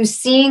to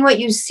seeing what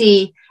you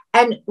see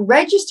and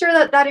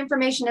register that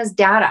information as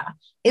data.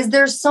 Is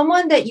there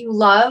someone that you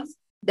love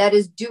that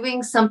is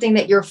doing something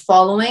that you're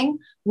following?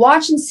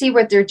 Watch and see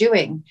what they're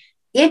doing.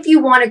 If you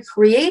want to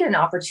create an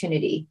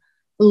opportunity,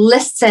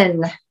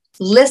 listen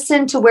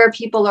to where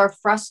people are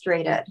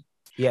frustrated.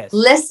 Yes.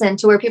 Listen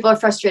to where people are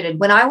frustrated.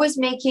 When I was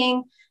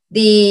making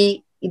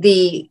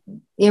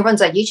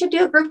everyone's like, you should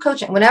do a group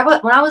coaching. When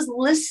I was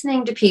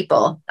listening to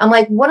people, I'm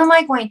like, what am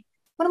I going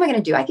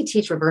to do? I could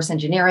teach reverse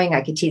engineering.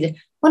 I could teach it.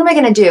 What am I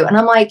going to do? And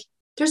I'm like,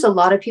 there's a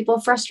lot of people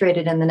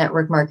frustrated in the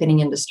network marketing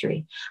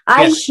industry.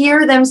 I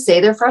hear them say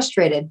they're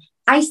frustrated.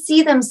 I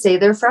see them say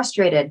they're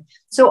frustrated.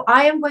 So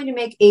I am going to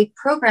make a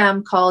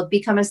program called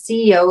Become a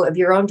CEO of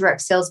Your Own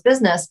Direct Sales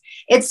Business.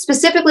 It's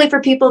specifically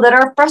for people that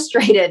are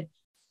frustrated.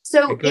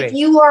 So if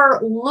you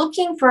are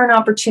looking for an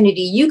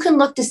opportunity, you can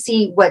look to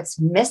see what's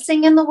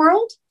missing in the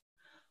world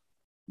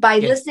by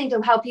listening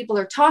to how people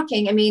are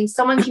talking. I mean,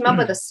 someone came up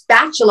with a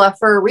spatula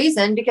for a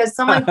reason because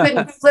someone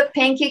couldn't flip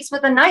pancakes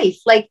with a knife.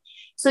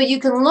 So you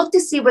can look to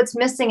see what's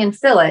missing and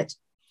fill it,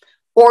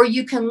 or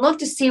you can look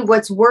to see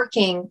what's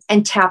working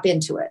and tap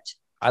into it.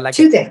 I like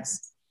two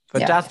things.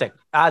 Fantastic.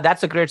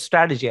 That's a great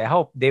strategy. I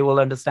hope they will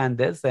understand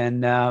this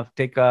and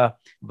take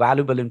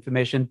valuable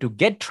information to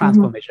get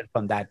transformation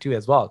from that too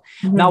as well.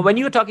 Now, when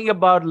you're talking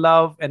about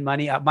love and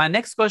money, my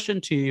next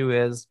question to you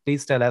is,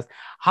 please tell us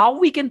how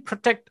we can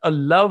protect a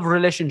love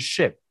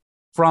relationship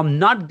from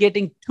not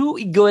getting too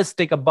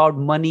egoistic about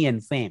money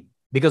and fame.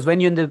 Because when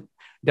you're in the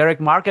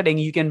direct marketing,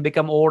 you can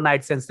become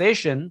overnight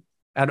sensation,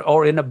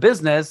 or in a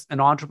business, an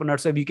entrepreneur,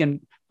 so you can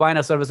find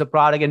a service or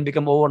product and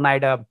become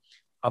overnight a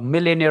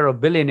millionaire or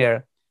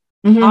billionaire.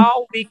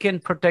 How we can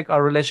protect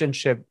our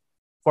relationship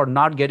for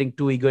not getting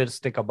too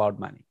egoistic about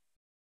money?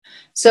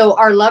 So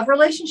our love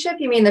relationship,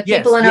 you mean the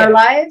people in our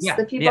lives?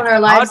 The people in our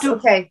lives?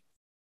 Okay.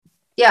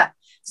 Yeah.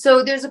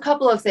 So there's a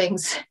couple of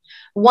things.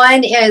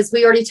 One is,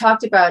 we already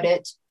talked about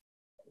it.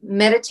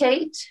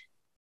 Meditate,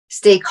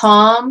 stay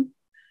calm.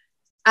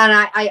 And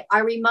I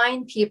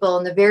remind people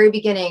in the very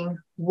beginning,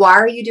 why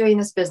are you doing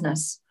this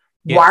business?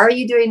 Why are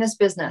you doing this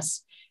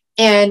business?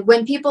 And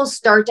when people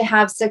start to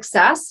have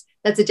success,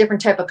 that's a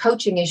different type of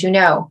coaching, as you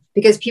know,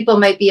 because people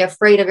might be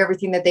afraid of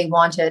everything that they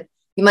wanted.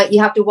 You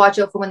have to watch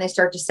out for when they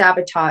start to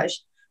sabotage.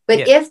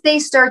 But if they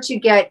start to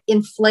get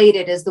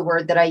inflated, is the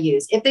word that I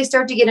use. If they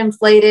start to get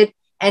inflated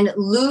and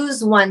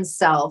lose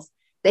oneself,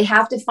 they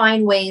have to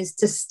find ways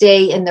to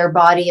stay in their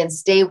body and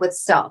stay with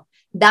self.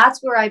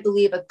 That's where I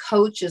believe a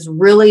coach is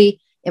really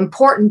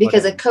important,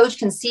 because a coach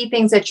can see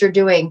things that you're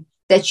doing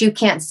that you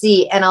can't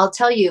see. And I'll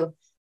tell you,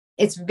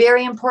 it's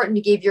very important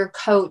to give your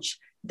coach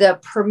the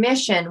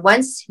permission,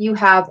 once you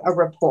have a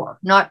rapport,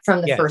 not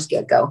from the first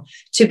get-go,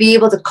 to be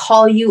able to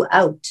call you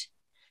out,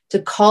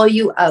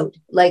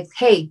 like,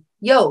 hey,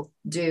 yo,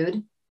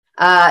 dude,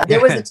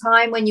 there was a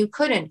time when you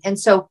couldn't. And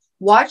so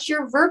watch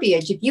your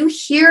verbiage. If you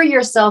hear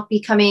yourself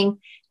becoming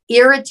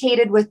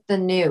irritated with the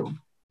new,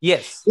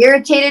 Yes.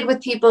 Irritated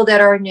with people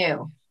that are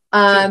new.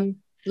 True.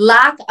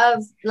 Lack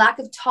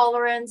of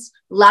tolerance,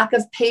 lack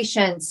of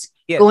patience.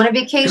 Yes. Go on a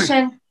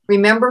vacation,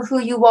 remember who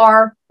you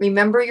are,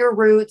 remember your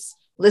roots,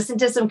 listen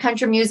to some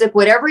country music,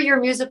 whatever your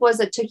music was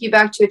that took you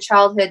back to a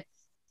childhood.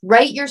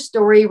 Write your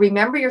story,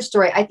 remember your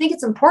story. I think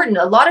it's important.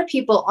 A lot of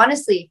people,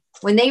 honestly,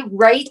 when they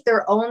write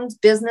their own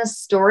business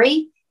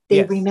story,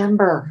 they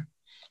remember.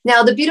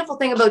 Now, the beautiful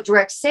thing about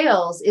direct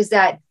sales is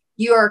that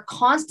you are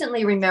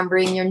constantly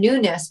remembering your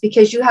newness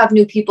because you have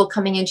new people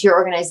coming into your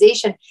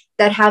organization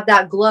that have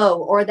that glow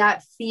or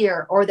that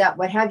fear or that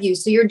what have you.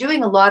 So you're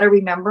doing a lot of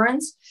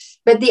remembrance.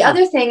 But the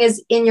other thing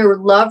is in your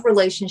love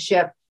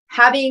relationship,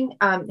 having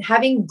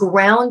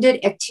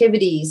grounded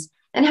activities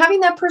and having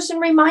that person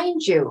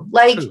remind you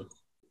like,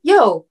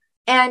 yo,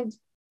 and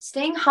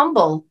staying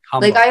humble.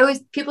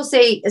 Like people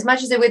say, as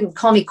much as they wouldn't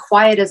call me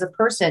quiet as a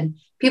person,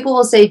 people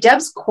will say,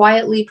 Deb's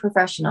quietly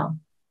professional.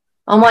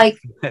 I'm like,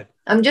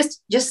 I'm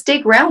just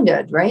stay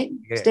grounded, right?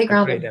 Stay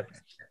grounded.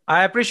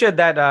 I appreciate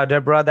that,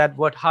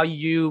 Deborah, how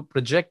you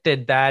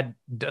projected that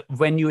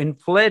when you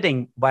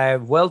inflating by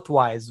wealth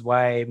wise,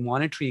 by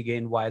monetary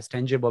gain wise,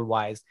 tangible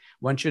wise,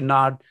 one should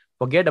not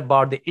forget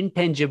about the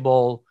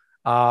intangible,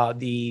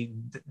 the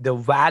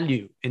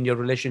value in your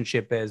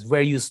relationship is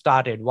where you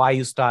started, why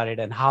you started,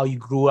 and how you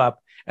grew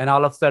up. And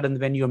all of a sudden,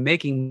 when you're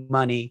making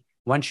money,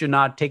 one should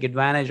not take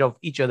advantage of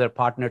each other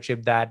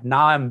partnership that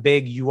now I'm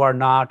big, you are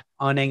not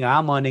earning,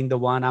 I'm earning the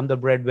one, I'm the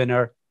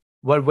breadwinner.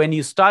 Well, when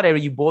you started,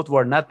 you both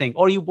were nothing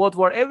or you both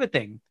were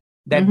everything.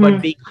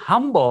 But being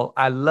humble,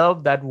 I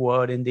love that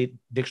word in the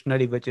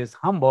dictionary, which is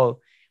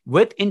humble,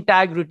 with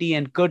integrity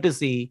and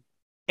courtesy.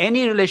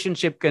 Any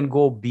relationship can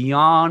go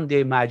beyond the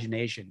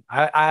imagination.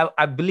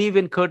 I believe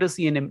in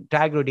courtesy and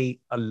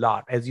integrity a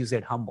lot, as you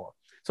said, humble.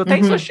 So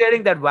thanks for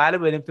sharing that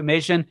valuable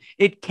information.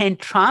 It can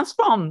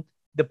transform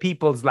the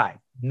people's life,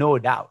 no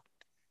doubt.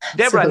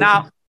 Deborah,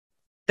 now,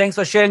 thanks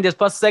for sharing this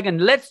first segment.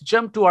 Let's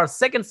jump to our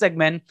second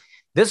segment,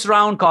 this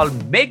round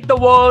called Make the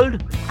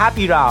World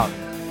Happy Round.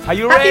 Are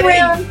you ready?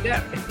 Round.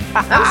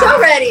 I'm so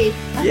ready.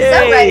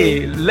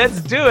 Yay.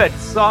 Let's do it.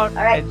 Short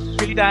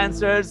and sweet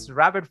answers,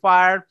 rapid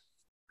fire.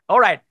 All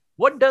right.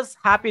 What does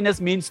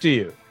happiness means to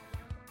you?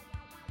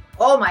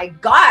 Oh my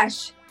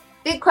gosh.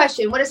 Big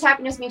question. What does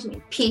happiness mean to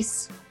me?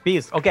 Peace.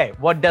 Peace. Okay.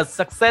 What does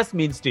success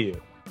means to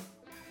you?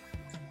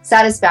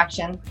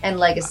 Satisfaction and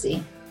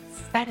legacy.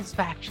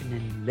 Satisfaction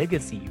and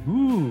legacy.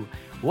 Ooh.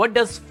 What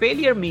does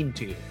failure mean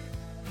to you?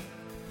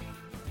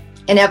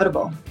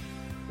 Inevitable.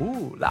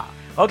 Ooh, la.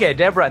 Okay,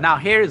 Deborah, now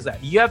here is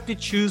that. You have to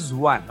choose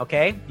one,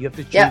 okay? You have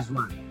to choose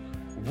one.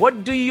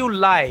 What do you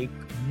like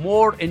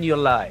more in your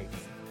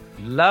life?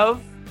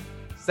 Love,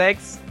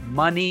 sex,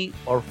 money,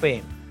 or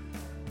fame?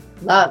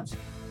 Love.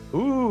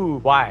 Ooh,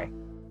 why?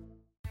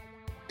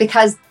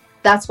 Because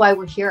that's why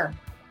we're here.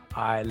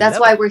 That's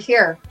why we're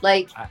here.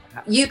 Like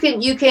you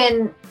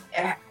can,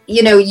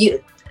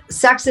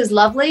 sex is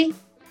lovely.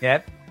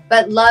 Yep.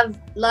 But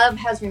love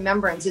has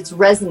remembrance. It's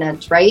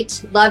resonant,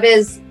 right? Love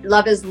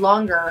is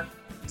longer.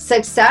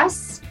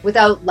 Success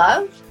without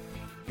love,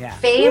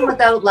 fame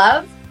without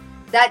love,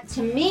 that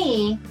to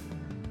me,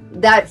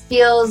 that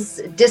feels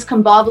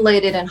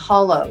discombobulated and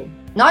hollow.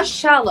 Not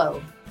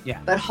shallow,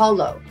 but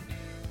hollow.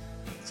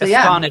 So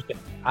astonishing.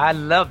 I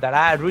love that.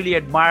 I really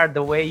admire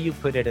the way you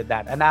put it at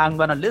that. And I'm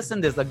going to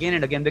listen this again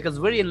and again because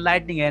very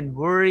enlightening and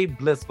very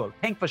blissful.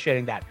 Thanks for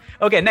sharing that.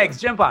 Okay,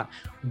 next, jump on.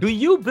 Do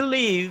you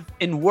believe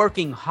in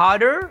working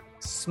harder,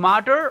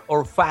 smarter,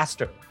 or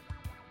faster?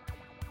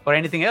 Or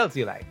anything else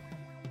you like?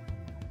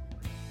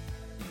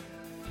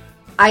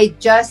 I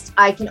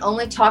can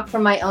only talk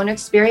from my own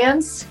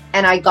experience.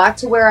 And I got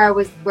to where I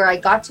was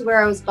got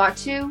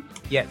to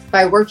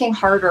by working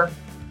harder.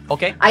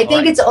 Okay. I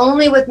think it's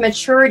only with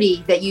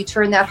maturity that you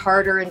turn that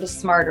harder into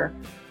smarter.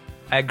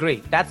 I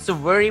agree. That's a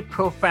very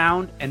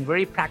profound and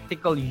very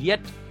practical yet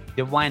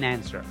divine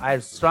answer. I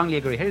strongly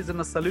agree. Here's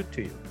a salute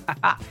to you.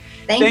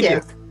 Thank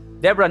you.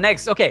 Deborah,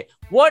 next. Okay.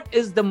 What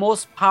is the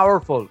most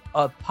powerful?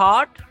 A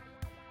thought,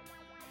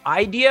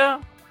 idea,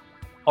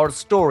 or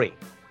story?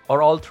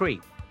 Or all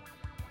three?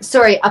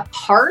 Sorry, a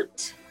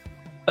part?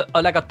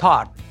 Like a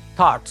thought.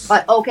 Thoughts.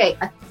 Okay.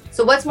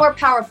 So what's more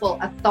powerful?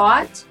 A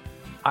thought?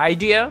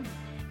 Idea,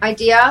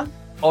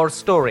 or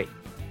story?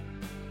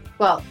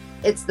 Well,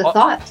 it's the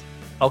thought.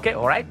 Okay,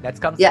 all right.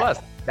 That comes first.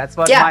 That's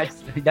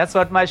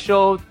what my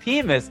show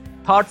theme is.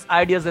 Thoughts,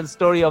 ideas, and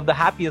story of the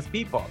happiest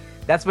people.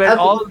 That's where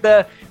all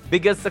the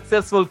biggest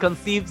successful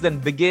conceives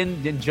and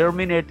begin and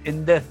germinate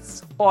in the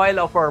soil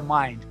of our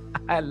mind.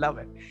 I love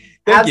it.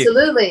 Thank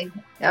you.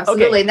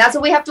 Absolutely. And that's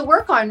what we have to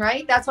work on,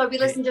 right? That's why we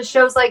listen to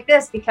shows like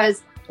this,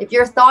 because if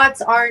your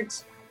thoughts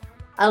aren't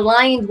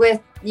aligned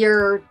with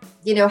your,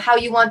 how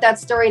you want that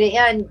story to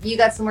end, you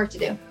got some work to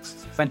do.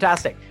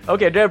 Fantastic.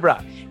 Okay,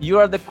 Deborah, you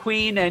are the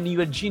queen and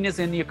you're a genius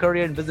in your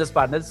career and business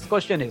partner. This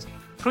question is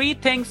 3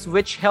 things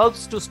which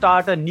helps to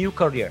start a new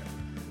career.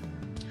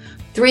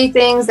 3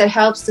 things that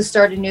helps to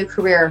start a new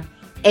career.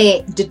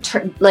 A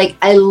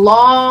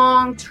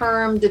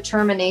long-term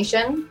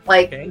determination,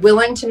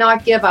 willing to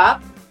not give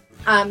up.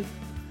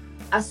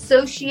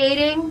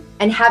 associating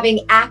and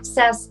having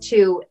access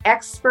to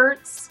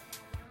experts.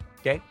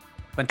 Okay.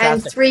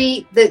 Fantastic.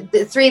 And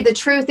the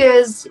truth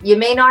is you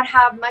may not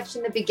have much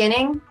in the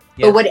beginning,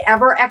 but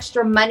whatever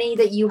extra money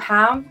that you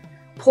have,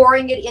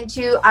 pouring it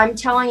into, I'm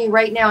telling you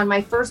right now, in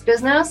my first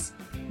business,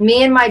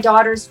 me and my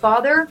daughter's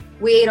father,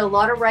 we ate a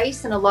lot of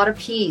rice and a lot of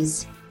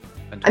peas.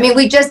 Fantastic. I mean,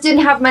 we just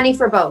didn't have money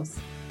for both.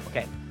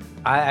 Okay.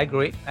 I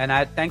agree. And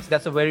I think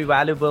that's a very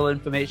valuable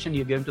information.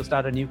 You're going to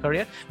start a new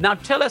career. Now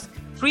tell us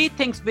 3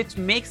 things which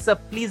makes a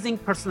pleasing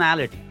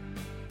personality.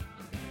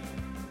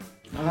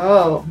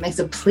 Oh, makes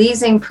a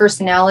pleasing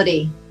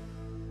personality.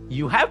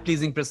 You have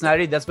pleasing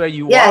personality. That's where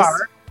you are. Yes.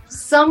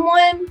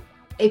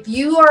 If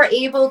you are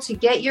able to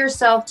get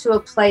yourself to a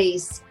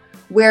place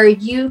where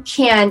you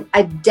can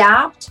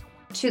adapt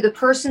to the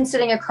person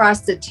sitting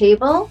across the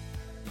table,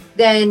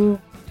 then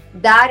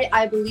that,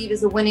 I believe,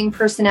 is a winning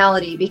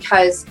personality,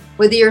 because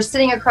whether you're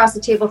sitting across the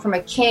table from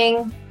a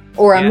king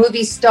or a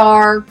movie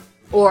star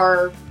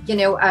or,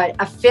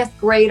 a 5th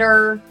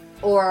grader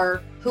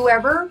or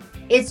whoever,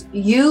 it's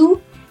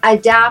you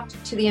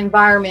adapt to the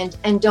environment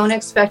and don't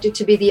expect it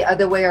to be the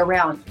other way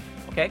around.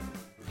 Okay,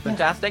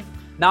 fantastic.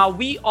 Now,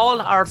 we all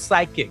are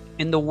psychic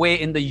in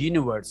the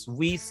universe.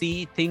 We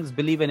see things,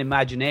 believe in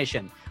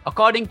imagination.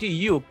 According to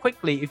you,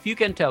 quickly, if you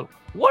can tell,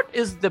 what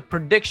is the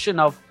prediction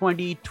of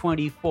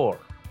 2024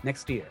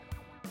 next year?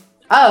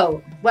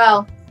 Oh,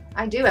 well,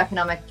 I do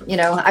economic,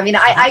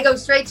 I go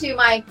straight to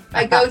my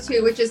go-to,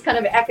 which is kind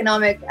of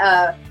economic,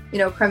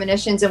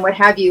 premonitions and what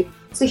have you.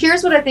 So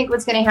here's what I think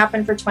what's going to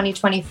happen for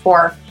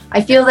 2024.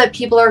 I feel that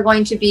people are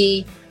going to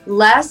be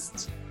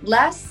less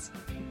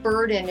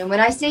burden. And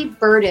when I say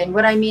burden,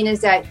 what I mean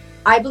is that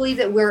I believe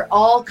that we're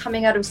all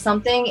coming out of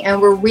something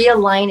and we're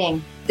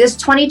realigning. This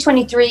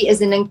 2023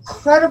 is an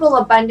incredible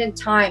abundant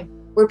time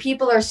where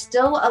people are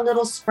still a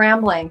little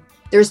scrambling.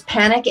 There's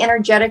panic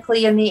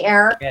energetically in the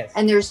air,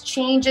 and there's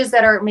changes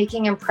that are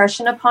making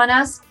impression upon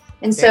us.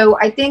 And so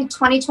I think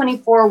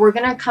 2024, we're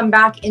going to come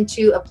back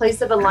into a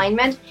place of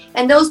alignment.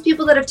 And those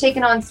people that have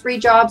taken on 3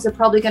 jobs are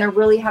probably going to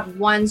really have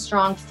one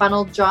strong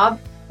funneled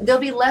job.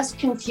 There'll be less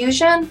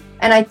confusion.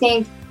 And I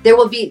think there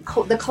will be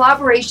the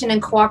collaboration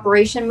and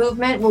cooperation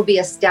movement will be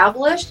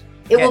established.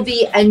 It will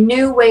be a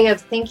new way of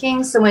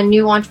thinking. So when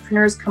new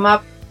entrepreneurs come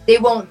up, they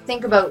won't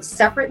think about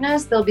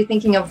separateness. They'll be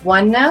thinking of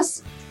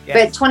oneness.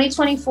 But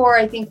 2024,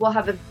 I think we'll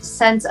have a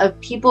sense of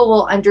people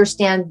will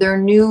understand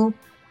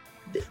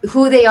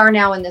who they are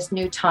now in this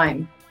new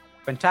time.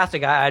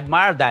 Fantastic. I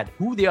admire that.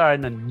 Who they are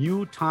in a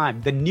new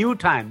time. The new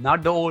time,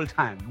 not the old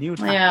time. New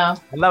time. Yeah.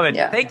 I love it.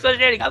 Yeah. Thanks for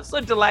sharing. I'm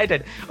so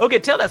delighted. Okay,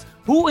 tell us,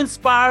 who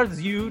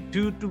inspires you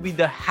to be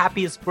the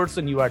happiest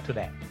person you are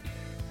today?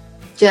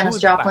 Janis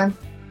Joplin.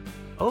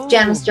 Oh.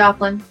 Janis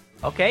Joplin.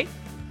 Okay.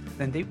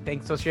 Sandeep,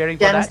 thanks for sharing.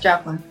 Janis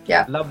Joplin.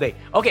 Yeah. Lovely.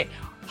 Okay.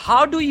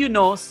 How do you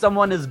know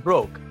someone is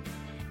broke?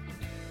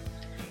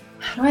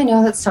 How do I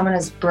know that someone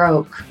is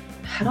broke?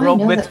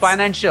 Broke with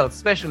financial,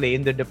 especially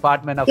in the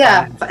department of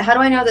finance. How do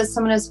I know that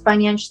someone is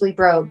financially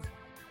broke?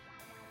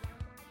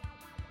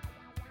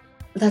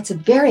 That's a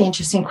very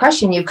interesting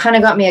question. You kind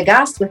of got me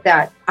aghast with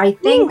that. I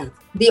think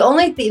the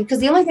only thing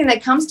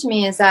that comes to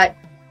me is that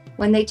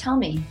when they tell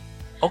me.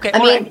 Okay.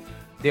 When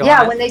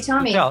they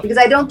tell me, because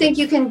I don't think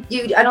you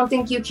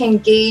can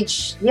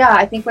gauge. Yeah,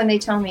 I think when they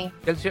tell me.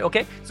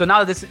 Okay. So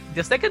now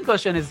the second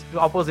question is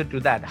opposite to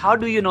that. How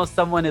do you know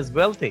someone is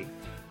wealthy,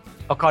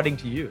 according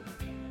to you?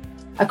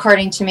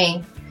 According to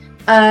me,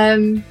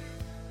 I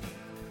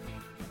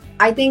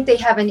think they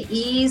have an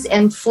ease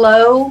and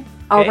flow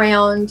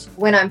around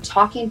when I'm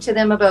talking to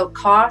them about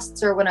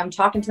costs or when I'm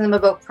talking to them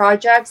about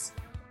projects.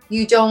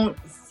 You don't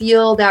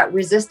feel that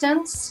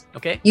resistance.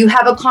 Okay. You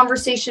have a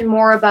conversation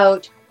more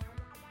about,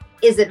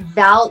 is it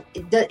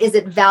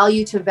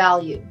value to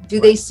value?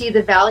 Do they see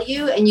the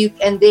value?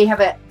 And they have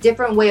a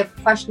different way of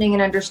questioning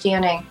and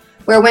understanding.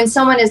 Where when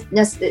someone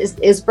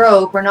is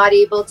broke, we're not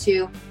able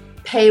to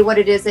pay what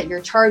it is that you're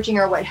charging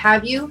or what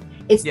have you.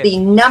 It's the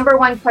number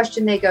one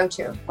question they go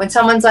to. When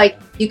someone's like,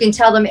 you can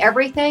tell them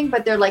everything,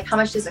 but they're like, how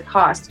much does it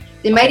cost?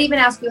 They might even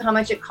ask you how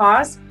much it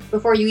costs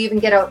before you even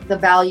get out the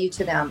value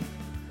to them.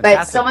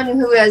 But someone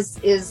who has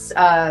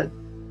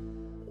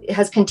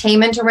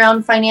containment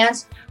around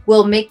finance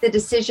will make the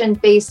decision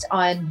based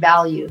on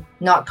value,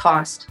 not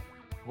cost.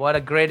 What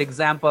a great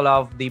example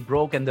of the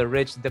broke and the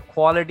rich, the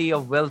quality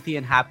of wealthy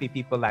and happy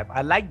people life.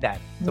 I like that.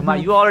 So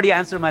you already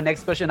answered my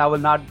next question. I will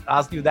not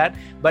ask you that.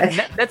 But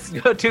let's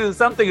go to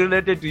something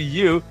related to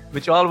you,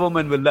 which all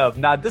women will love.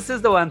 Now, this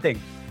is the one thing.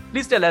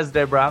 Please tell us,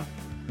 Deborah,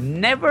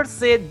 never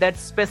say that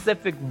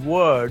specific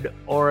word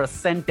or a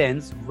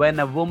sentence when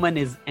a woman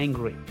is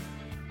angry.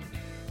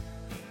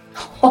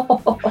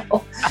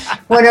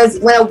 When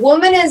a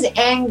woman is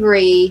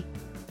angry,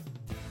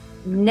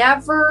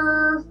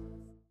 never...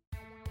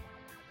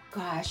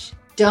 Gosh,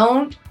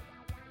 I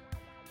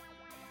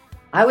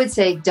would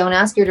say don't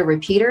ask her to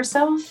repeat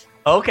herself.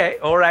 Okay,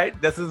 all right.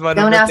 This is one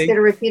Don't of the ask things. her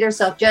to repeat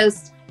herself.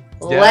 Just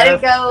let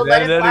it go.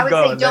 I would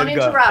say don't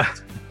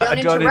interrupt. Don't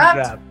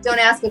interrupt. Don't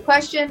ask a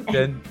question.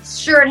 And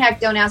sure and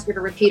heck, don't ask her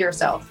to repeat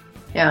herself.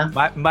 Yeah.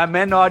 My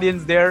men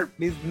audience there,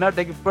 please do not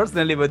take it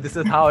personally, but this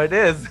is how it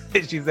is.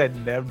 She said,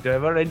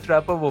 never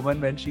interrupt a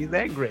woman when she's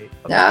angry.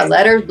 Okay? Yeah,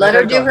 let her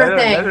do her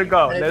thing. Let her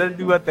go. Let her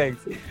do her things.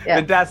 Yeah.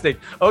 Fantastic.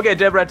 Okay,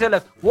 Deborah, tell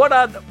us,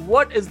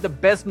 what is the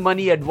best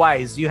money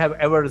advice you have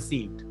ever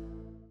received?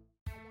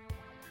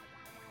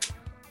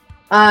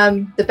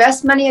 The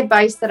best money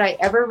advice that I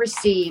ever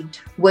received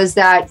was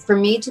that for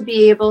me to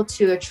be able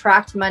to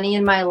attract money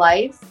in my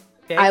life,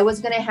 I was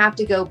going to have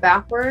to go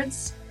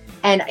backwards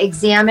and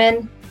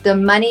examine the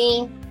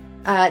money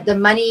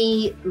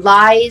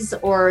lies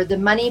or the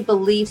money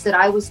beliefs that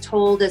I was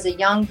told as a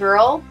young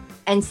girl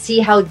and see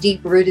how deep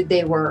rooted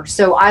they were.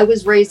 So I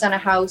was raised on a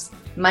house,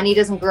 money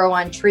doesn't grow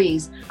on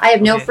trees. I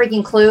have no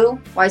freaking clue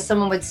why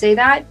someone would say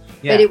that,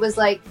 but it was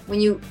like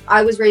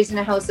I was raised in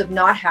a house of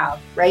not have,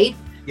 right?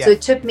 Yeah. So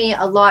it took me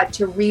a lot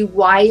to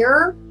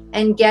rewire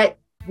and get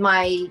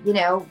my,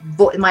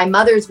 my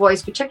mother's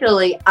voice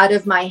particularly out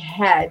of my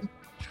head.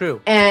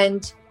 True.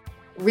 And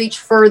reach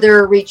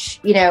further,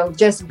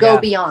 just go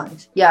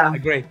beyond. Yeah.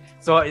 Great.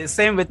 So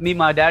same with me.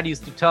 My dad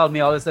used to tell me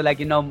always like,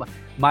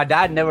 my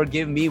dad never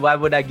gave me. Why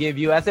would I give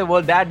you? I said,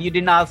 well, Dad, you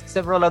didn't ask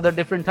several other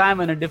different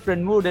time in a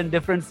different mood and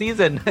different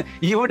season.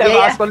 You would have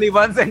asked only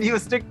once and you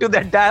stick to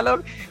that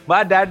dialogue.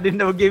 My dad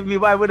didn't ever give me.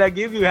 Why would I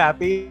give you,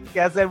 Happy?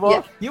 I said,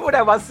 well, you would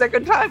have asked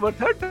second time or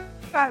third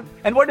time.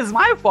 And what is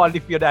my fault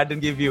if your dad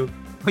didn't give you?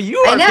 You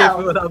are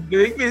capable of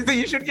giving me, so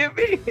you should give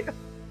me.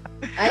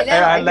 I know.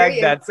 I like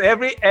that. So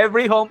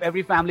every home,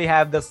 every family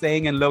have the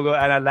saying and logo,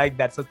 and I like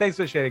that. So thanks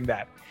for sharing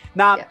that.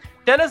 Now,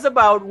 tell us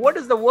about what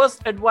is the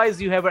worst advice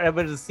you have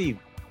ever received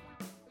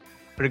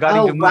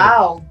regarding to money.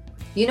 Wow.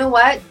 You know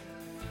what?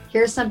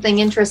 Here's something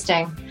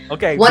interesting.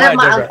 Okay.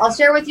 I'll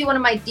share with you one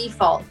of my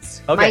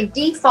defaults. Okay. My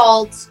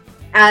default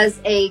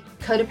as a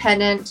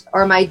codependent,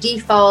 or my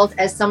default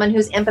as someone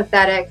who's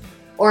empathetic,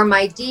 or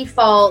my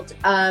default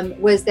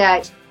was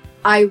that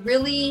I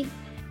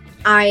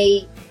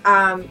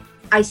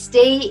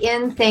stay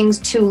in things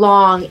too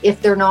long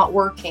if they're not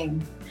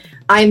working.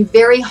 I'm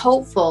very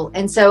hopeful.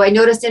 And so I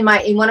noticed in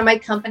one of my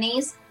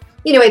companies,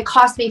 it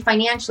cost me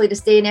financially to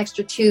stay an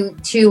extra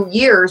two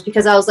years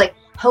because I was like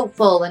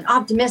hopeful and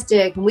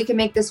optimistic and we can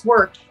make this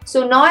work.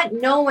 So not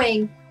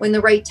knowing when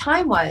the right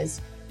time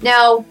was.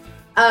 Now,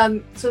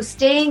 so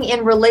staying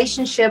in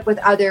relationship with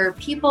other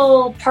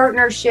people,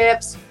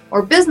 partnerships,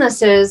 or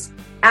businesses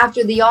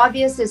after the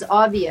obvious is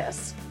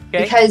obvious.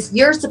 Okay. Because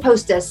you're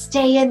supposed to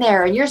stay in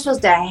there and you're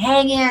supposed to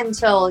hang in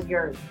until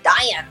you're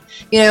dying,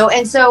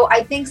 and so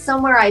I think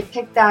somewhere I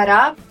picked that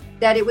up,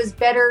 that it was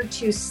better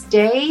to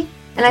stay.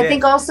 And I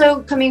think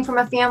also coming from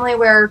a family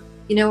where,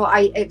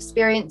 I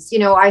experienced,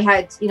 I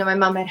had, my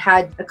mom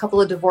had a couple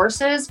of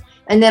divorces,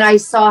 and then I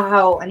saw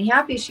how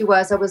unhappy she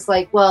was. I was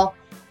like, well,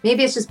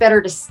 maybe it's just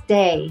better to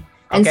stay.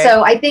 And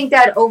so I think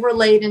that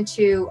overlaid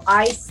into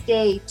I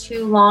stay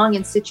too long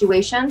in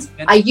situations.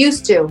 I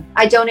used to.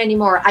 I don't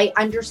anymore. I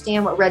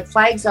understand what red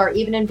flags are,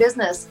 even in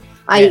business.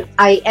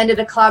 I ended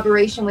a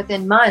collaboration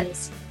within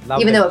months,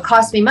 even though it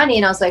cost me money.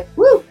 And I was like,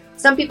 whoo.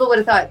 Some people would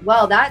have thought,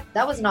 well, that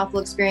was an awful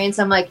experience.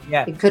 I'm like,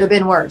 it could have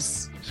been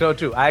worse. So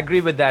true. I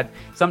agree with that.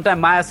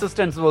 Sometimes my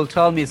assistants will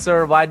tell me,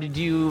 sir, why did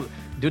you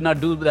do not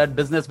do that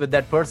business with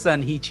that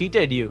person? He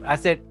cheated you. I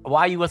said,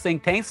 why you were saying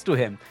thanks to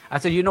him? I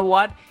said, you know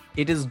what?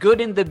 It is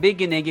good in the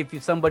beginning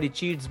if somebody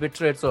cheats,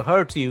 betrays, or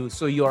hurts you,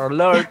 so you're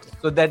alert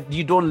so that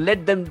you don't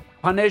let them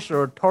punish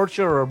or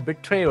torture or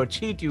betray or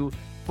cheat you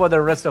for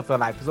the rest of your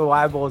life. So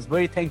I was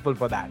very thankful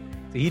for that.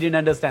 So he didn't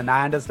understand.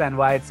 I understand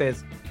why it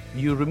says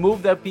you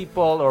remove the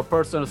people or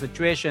person or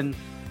situation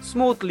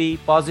smoothly,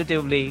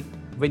 positively,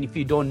 if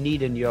you don't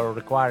need and you're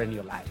required in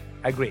your life.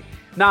 I agree.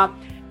 Now,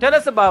 tell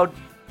us about,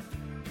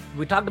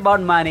 we talked about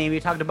money,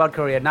 we talked about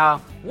career. Now,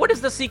 what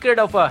is the secret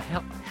of a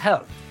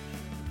health?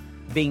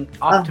 Being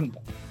optimal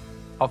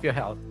of your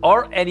health,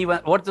 or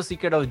what's the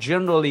secret of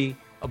generally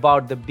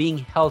about the being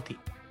healthy?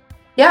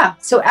 Yeah,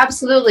 so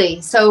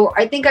absolutely. So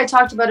I think I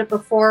talked about it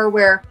before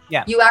where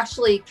you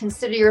actually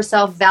consider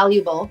yourself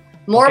valuable,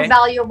 more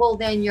valuable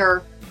than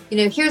your,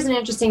 here's an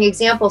interesting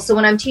example. So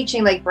when I'm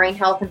teaching like brain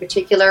health in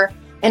particular,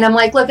 and I'm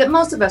like, look,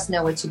 most of us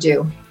know what to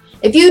do.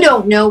 If you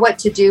don't know what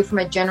to do from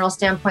a general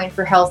standpoint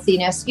for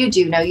healthiness, you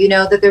do know. You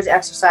know that there's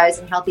exercise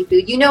and healthy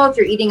food. You know if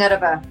you're eating out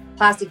of a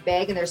plastic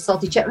bag and there's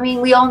salty chips. I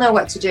mean, we all know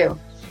what to do.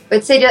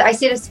 But I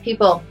say this to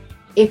people,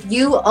 if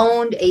you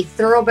owned a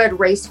thoroughbred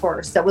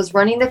racehorse that was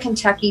running the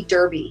Kentucky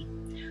Derby,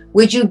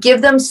 would you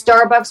give them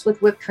Starbucks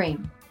with whipped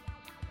cream?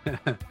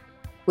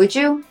 Would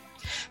you?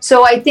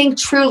 So I think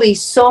truly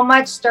so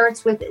much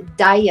starts with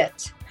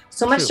diet.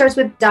 So much starts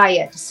with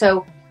diet.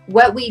 So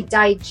what we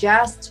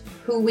digest,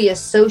 who we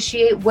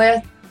associate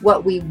with,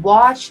 what we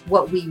watch,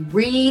 what we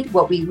read,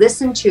 what we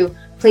listen to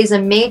plays a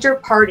major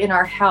part in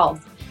our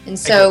health. And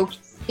so,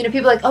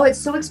 people are like, oh, it's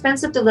so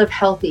expensive to live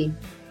healthy.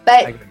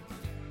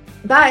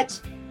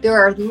 But there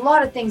are a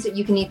lot of things that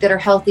you can eat that are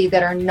healthy,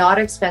 that are not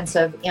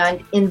expensive,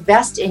 and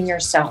invest in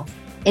yourself.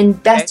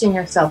 Invest in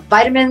yourself.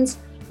 Vitamins,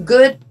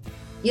 good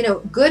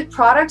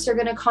products are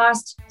going to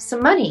cost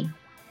some money.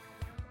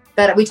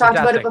 But we talked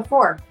about it Fantastic.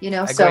 before, you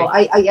know. Agree. So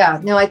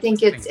I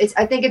think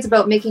it's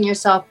about making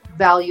yourself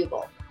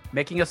valuable.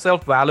 Making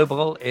yourself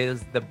valuable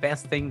is the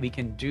best thing we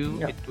can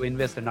do to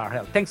invest in our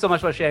health. Thanks so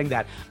much for sharing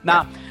that.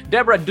 Now,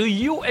 Deborah, do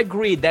you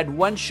agree that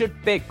one should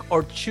pick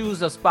or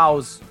choose a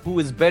spouse who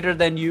is better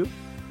than you?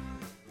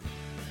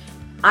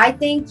 I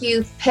think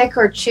you pick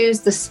or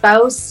choose the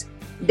spouse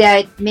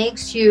that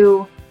makes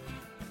you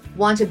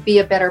want to be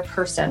a better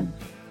person.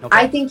 Okay.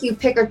 I think you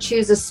pick or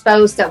choose a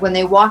spouse that when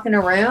they walk in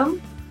a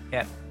room,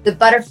 the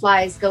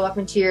butterflies go up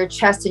into your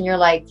chest and you're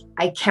like,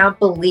 I can't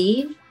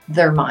believe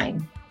they're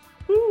mine.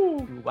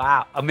 Ooh,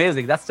 wow,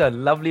 amazing. That's a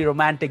lovely,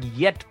 romantic,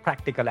 yet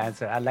practical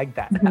answer. I like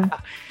that.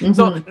 Mm-hmm.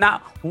 So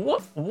now,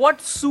 what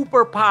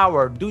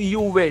superpower do you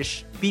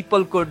wish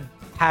people could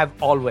have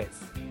always?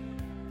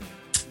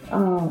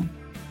 Oh,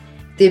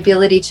 the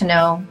ability to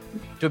know.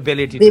 The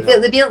ability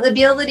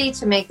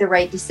to make the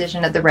right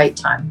decision at the right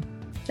time.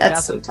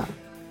 That's so tough.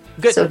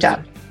 Good. So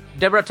tough.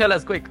 Deborah, tell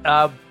us quick.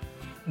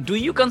 Do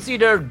you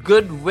consider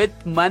good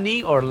with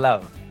money or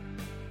love?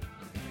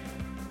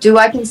 Do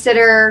I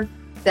consider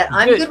that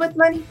I'm good with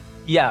money?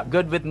 Yeah,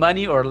 good with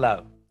money or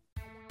love?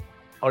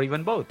 Or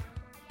even both?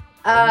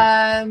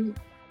 Well,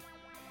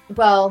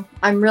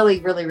 I'm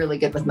really, really, really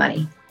good with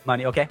money.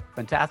 Money, okay,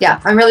 fantastic.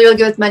 Yeah, I'm really, really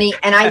good with money.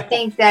 And I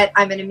think that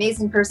I'm an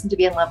amazing person to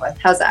be in love with.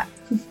 How's that?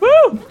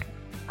 Woo!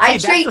 I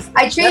treat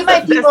my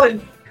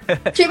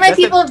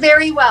people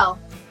very well.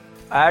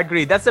 I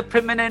agree. That's a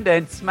preeminent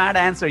and smart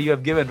answer you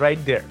have given right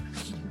there.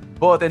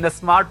 Both in a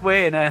smart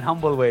way and a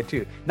humble way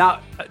too. Now,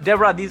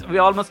 Deborah,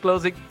 we're almost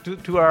closing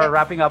to our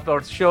wrapping up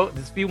our show.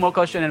 There's a few more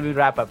questions and we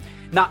wrap up.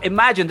 Now,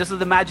 imagine, this is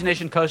the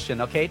imagination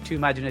question, okay? 2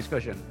 imagination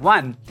questions.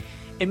 1,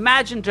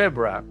 imagine,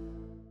 Deborah,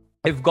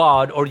 if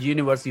God or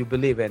universe you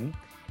believe in,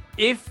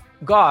 if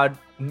God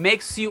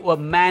makes you a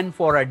man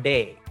for a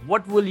day,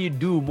 what will you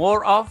do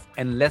more of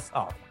and less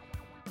of?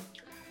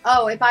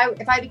 Oh, if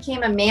I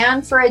became a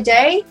man for a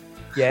day?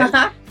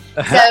 Yes.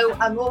 So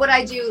what would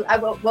I do?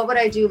 What would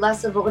I do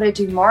less of? What would I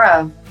do more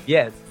of?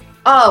 Yes.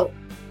 Oh,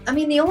 I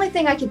mean, the only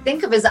thing I could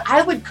think of is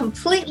I would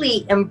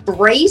completely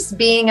embrace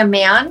being a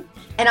man,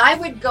 and I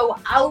would go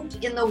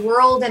out in the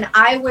world and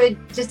I would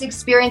just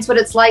experience what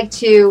it's like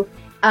to,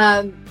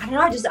 I don't know,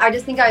 I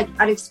just think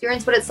I'd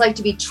experience what it's like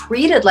to be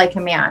treated like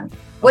a man.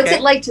 What's it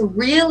like to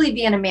really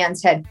be in a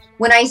man's head?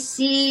 When I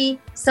see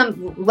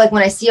when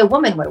I see a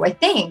woman, what do I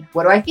think?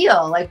 What do I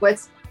feel? Like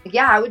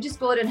I would just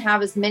go out and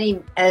have as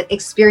many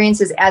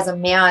experiences as a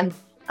man.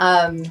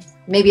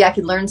 Maybe I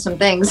could learn some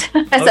things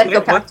as I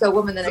go back to a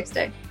woman the next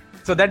day.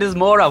 So that is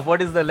more of.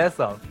 What is the less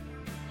of?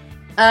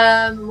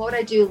 What would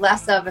I do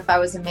less of if I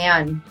was a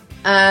man?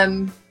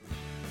 Oh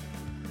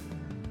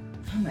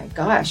my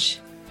gosh.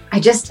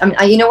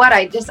 You know what?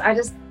 I don't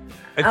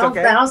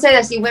say that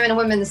I see women and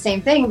women the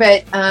same thing,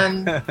 but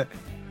I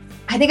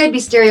think I'd be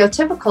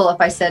stereotypical if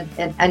I said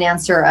an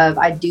answer of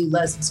I do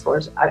less in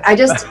sports. I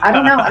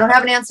don't know. I don't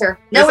have an answer.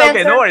 No it's answer.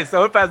 Okay, no worries.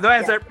 So fast, no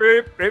answer.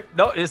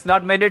 No, it's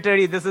not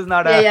mandatory. This is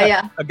not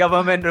a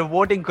government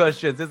voting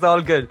questions. It's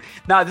all good.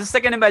 Now, this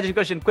second imagination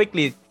question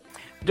quickly.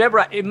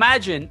 Deborah,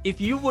 imagine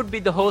if you would be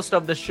the host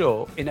of the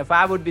show and if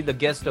I would be the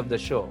guest of the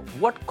show,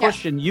 what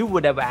question you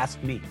would have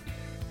asked me?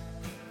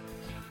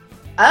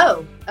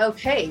 Oh,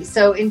 okay.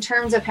 So in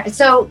terms of,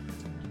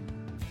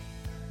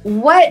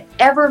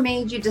 whatever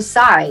made you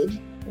decide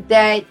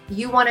that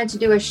you wanted to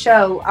do a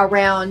show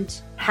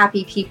around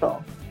happy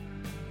people?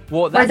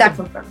 Well, where did that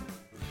come from?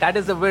 That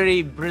is a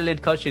very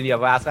brilliant question you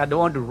have asked. I don't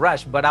want to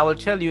rush, but I will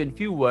tell you in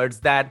few words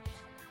that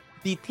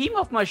the theme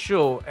of my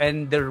show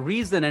and the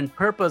reason and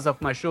purpose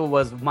of my show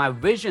was my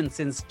vision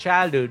since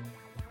childhood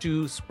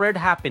to spread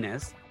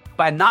happiness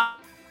by not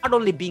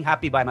only being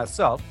happy by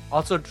myself,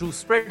 also to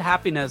spread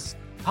happiness,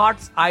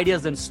 thoughts,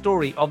 ideas, and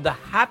story of the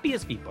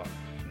happiest people.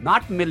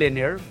 Not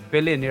millionaire,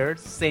 billionaire,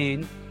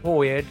 saint,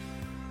 poet,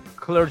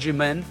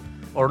 clergyman,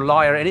 or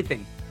lawyer,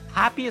 anything.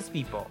 Happiest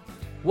people.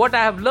 What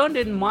I have learned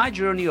in my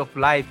journey of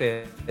life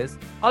is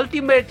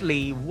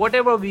ultimately,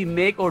 whatever we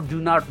make or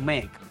do not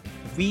make,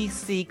 we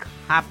seek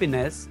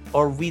happiness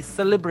or we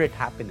celebrate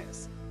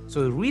happiness.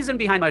 So the reason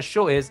behind my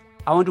show is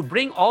I want to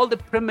bring all the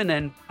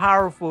preeminent,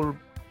 powerful,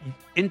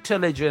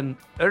 intelligent,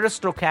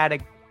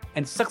 aristocratic,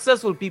 and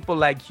successful people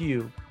like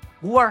you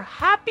who are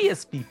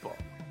happiest people.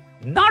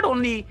 Not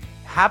only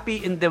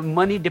happy in the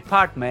money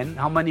department,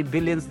 how many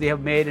billions they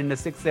have made in the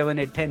 6, 7,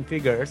 8, 10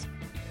 figures,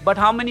 but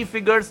how many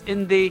figures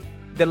in the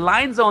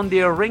lines on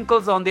their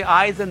wrinkles on their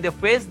eyes and their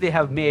face they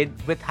have made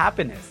with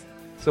happiness.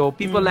 So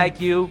people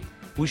like you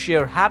who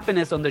share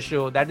happiness on the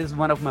show, that is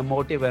one of my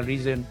motive and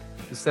reason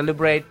to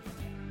celebrate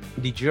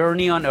the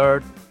journey on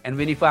earth. And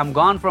if I'm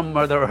gone from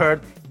Mother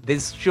Earth,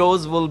 these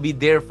shows will be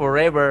there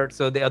forever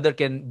so the other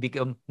can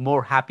become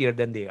more happier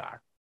than they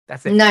are.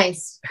 That's it.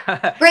 Nice.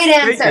 Great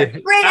answer.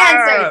 Great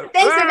answer.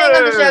 Thanks for being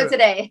on the show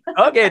today.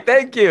 Okay,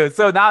 thank you.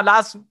 So now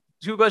last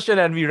 2 questions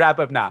and we wrap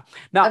up now.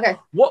 Now,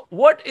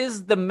 what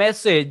is the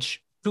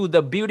message to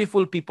the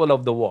beautiful people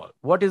of the world?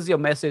 What is your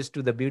message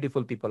to the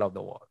beautiful people of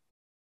the world?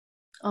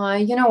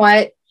 You know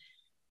what?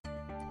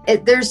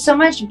 There's so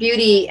much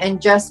beauty in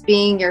just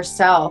being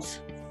yourself.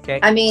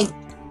 Okay. I mean,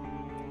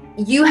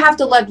 you have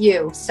to love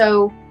you.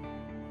 So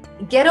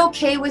get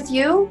okay with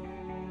you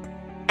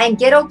and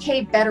get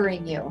okay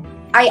bettering you.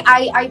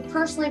 I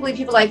personally believe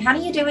people like, how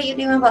do you do what you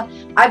do?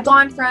 I've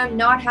gone from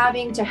not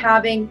having to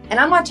having, and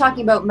I'm not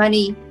talking about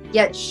money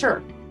yet.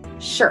 Sure.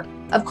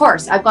 Of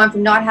course, I've gone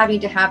from not having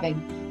to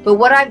having. But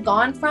what I've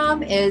gone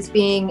from is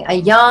being a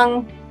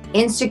young,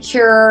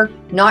 insecure,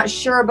 not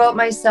sure about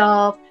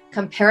myself,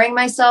 comparing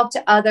myself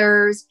to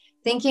others,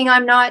 thinking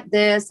I'm not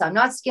this, I'm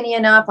not skinny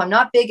enough, I'm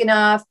not big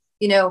enough.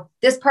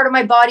 This part of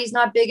my body's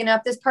not big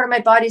enough. This part of my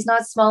body's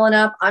not small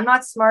enough. I'm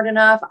not smart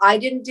enough. I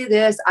didn't do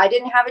this. I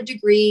didn't have a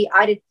degree.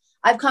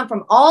 I've come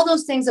from all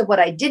those things of what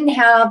I didn't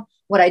have,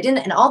 what I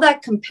didn't, and all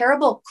that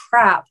comparable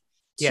crap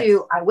to,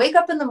 Yes. I wake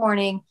up in the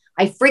morning,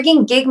 I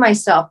frigging gig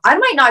myself. I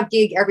might not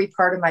gig every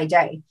part of my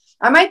day.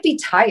 I might be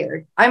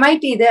tired. I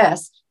might be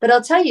this, but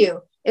I'll tell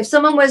you, if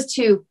someone was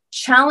to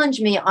challenge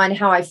me on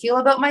how I feel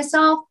about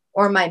myself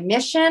or my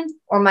mission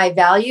or my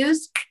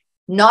values,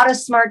 not a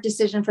smart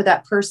decision for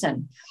that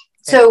person.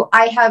 So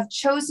I have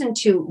chosen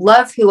to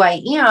love who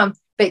I am,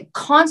 but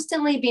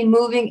constantly be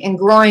moving and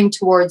growing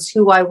towards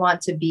who I want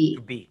to be.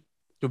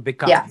 To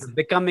become. Yeah.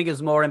 Becoming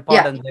is more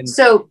important than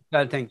so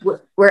that thing.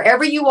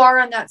 Wherever you are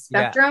on that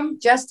spectrum,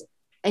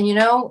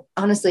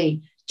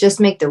 honestly, just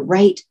make the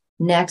right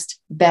next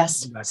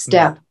best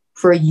step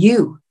for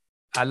you.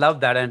 I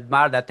love that and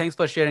admire that. Thanks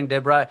for sharing,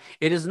 Deborah.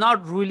 It is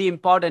not really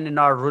important in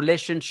our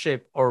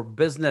relationship or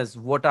business.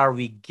 What are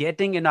we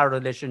getting in our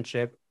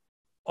relationship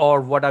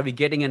or what are we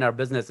getting in our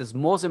business? Is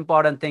most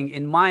important thing,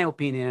 in my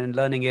opinion and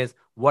learning, is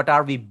what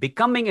are we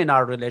becoming in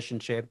our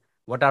relationship?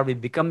 What are we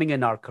becoming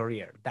in our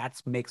career?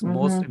 That makes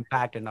most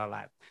impact in our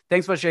life.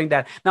 Thanks for sharing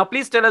that. Now,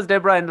 please tell us,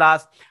 Deborah, and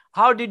last,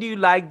 how did you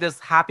like this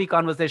Happy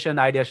Conversation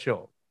Idea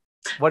Show?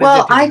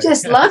 I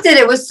just loved it.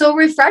 It was so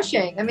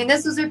refreshing. I mean,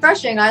 this was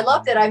refreshing. I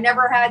loved it. I've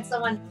never had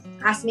someone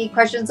ask me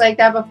questions like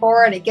that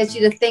before, and it gets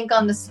you to think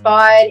on the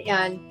spot.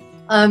 And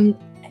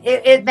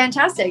it's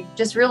fantastic.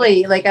 Just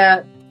really like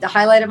the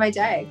highlight of my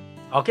day.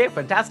 Okay,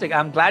 fantastic.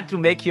 I'm glad to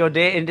make your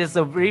day. And it's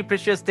a very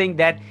precious thing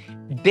that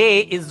day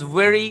is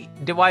very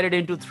divided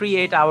into 3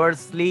 8 hours: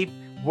 sleep,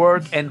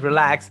 work, and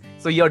relax.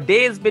 So your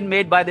day has been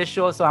made by this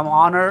show. So I'm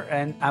honored,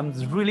 and I'm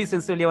really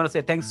sincerely want to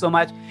say thanks so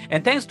much.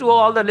 And thanks to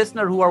all the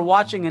listeners who are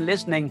watching and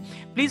listening.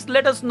 Please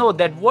let us know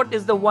that what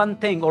is the one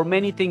thing or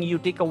many things you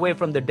take away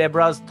from the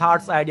Deborah's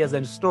thoughts, ideas,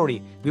 and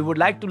story. We would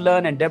like to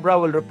learn, and Deborah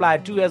will reply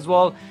too as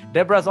well.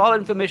 Deborah's all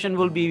information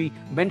will be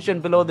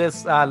mentioned below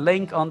this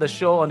link on the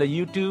show on the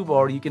YouTube,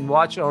 or you can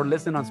watch or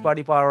listen on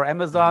Spotify or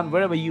Amazon,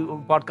 wherever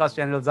you podcast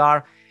channels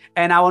are.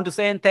 And I want to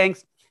say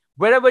thanks.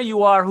 Wherever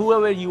you are,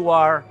 whoever you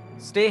are,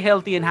 stay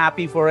healthy and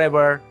happy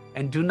forever.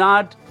 And do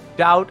not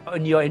doubt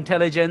on your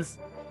intelligence.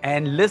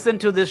 And listen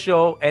to this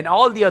show and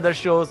all the other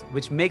shows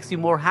which makes you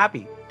more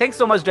happy. Thanks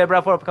so much,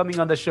 Deborah, for coming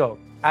on the show.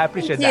 I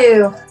appreciate that.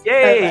 Thank you.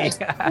 Yay!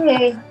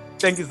 Yay.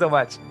 Thank you so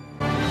much.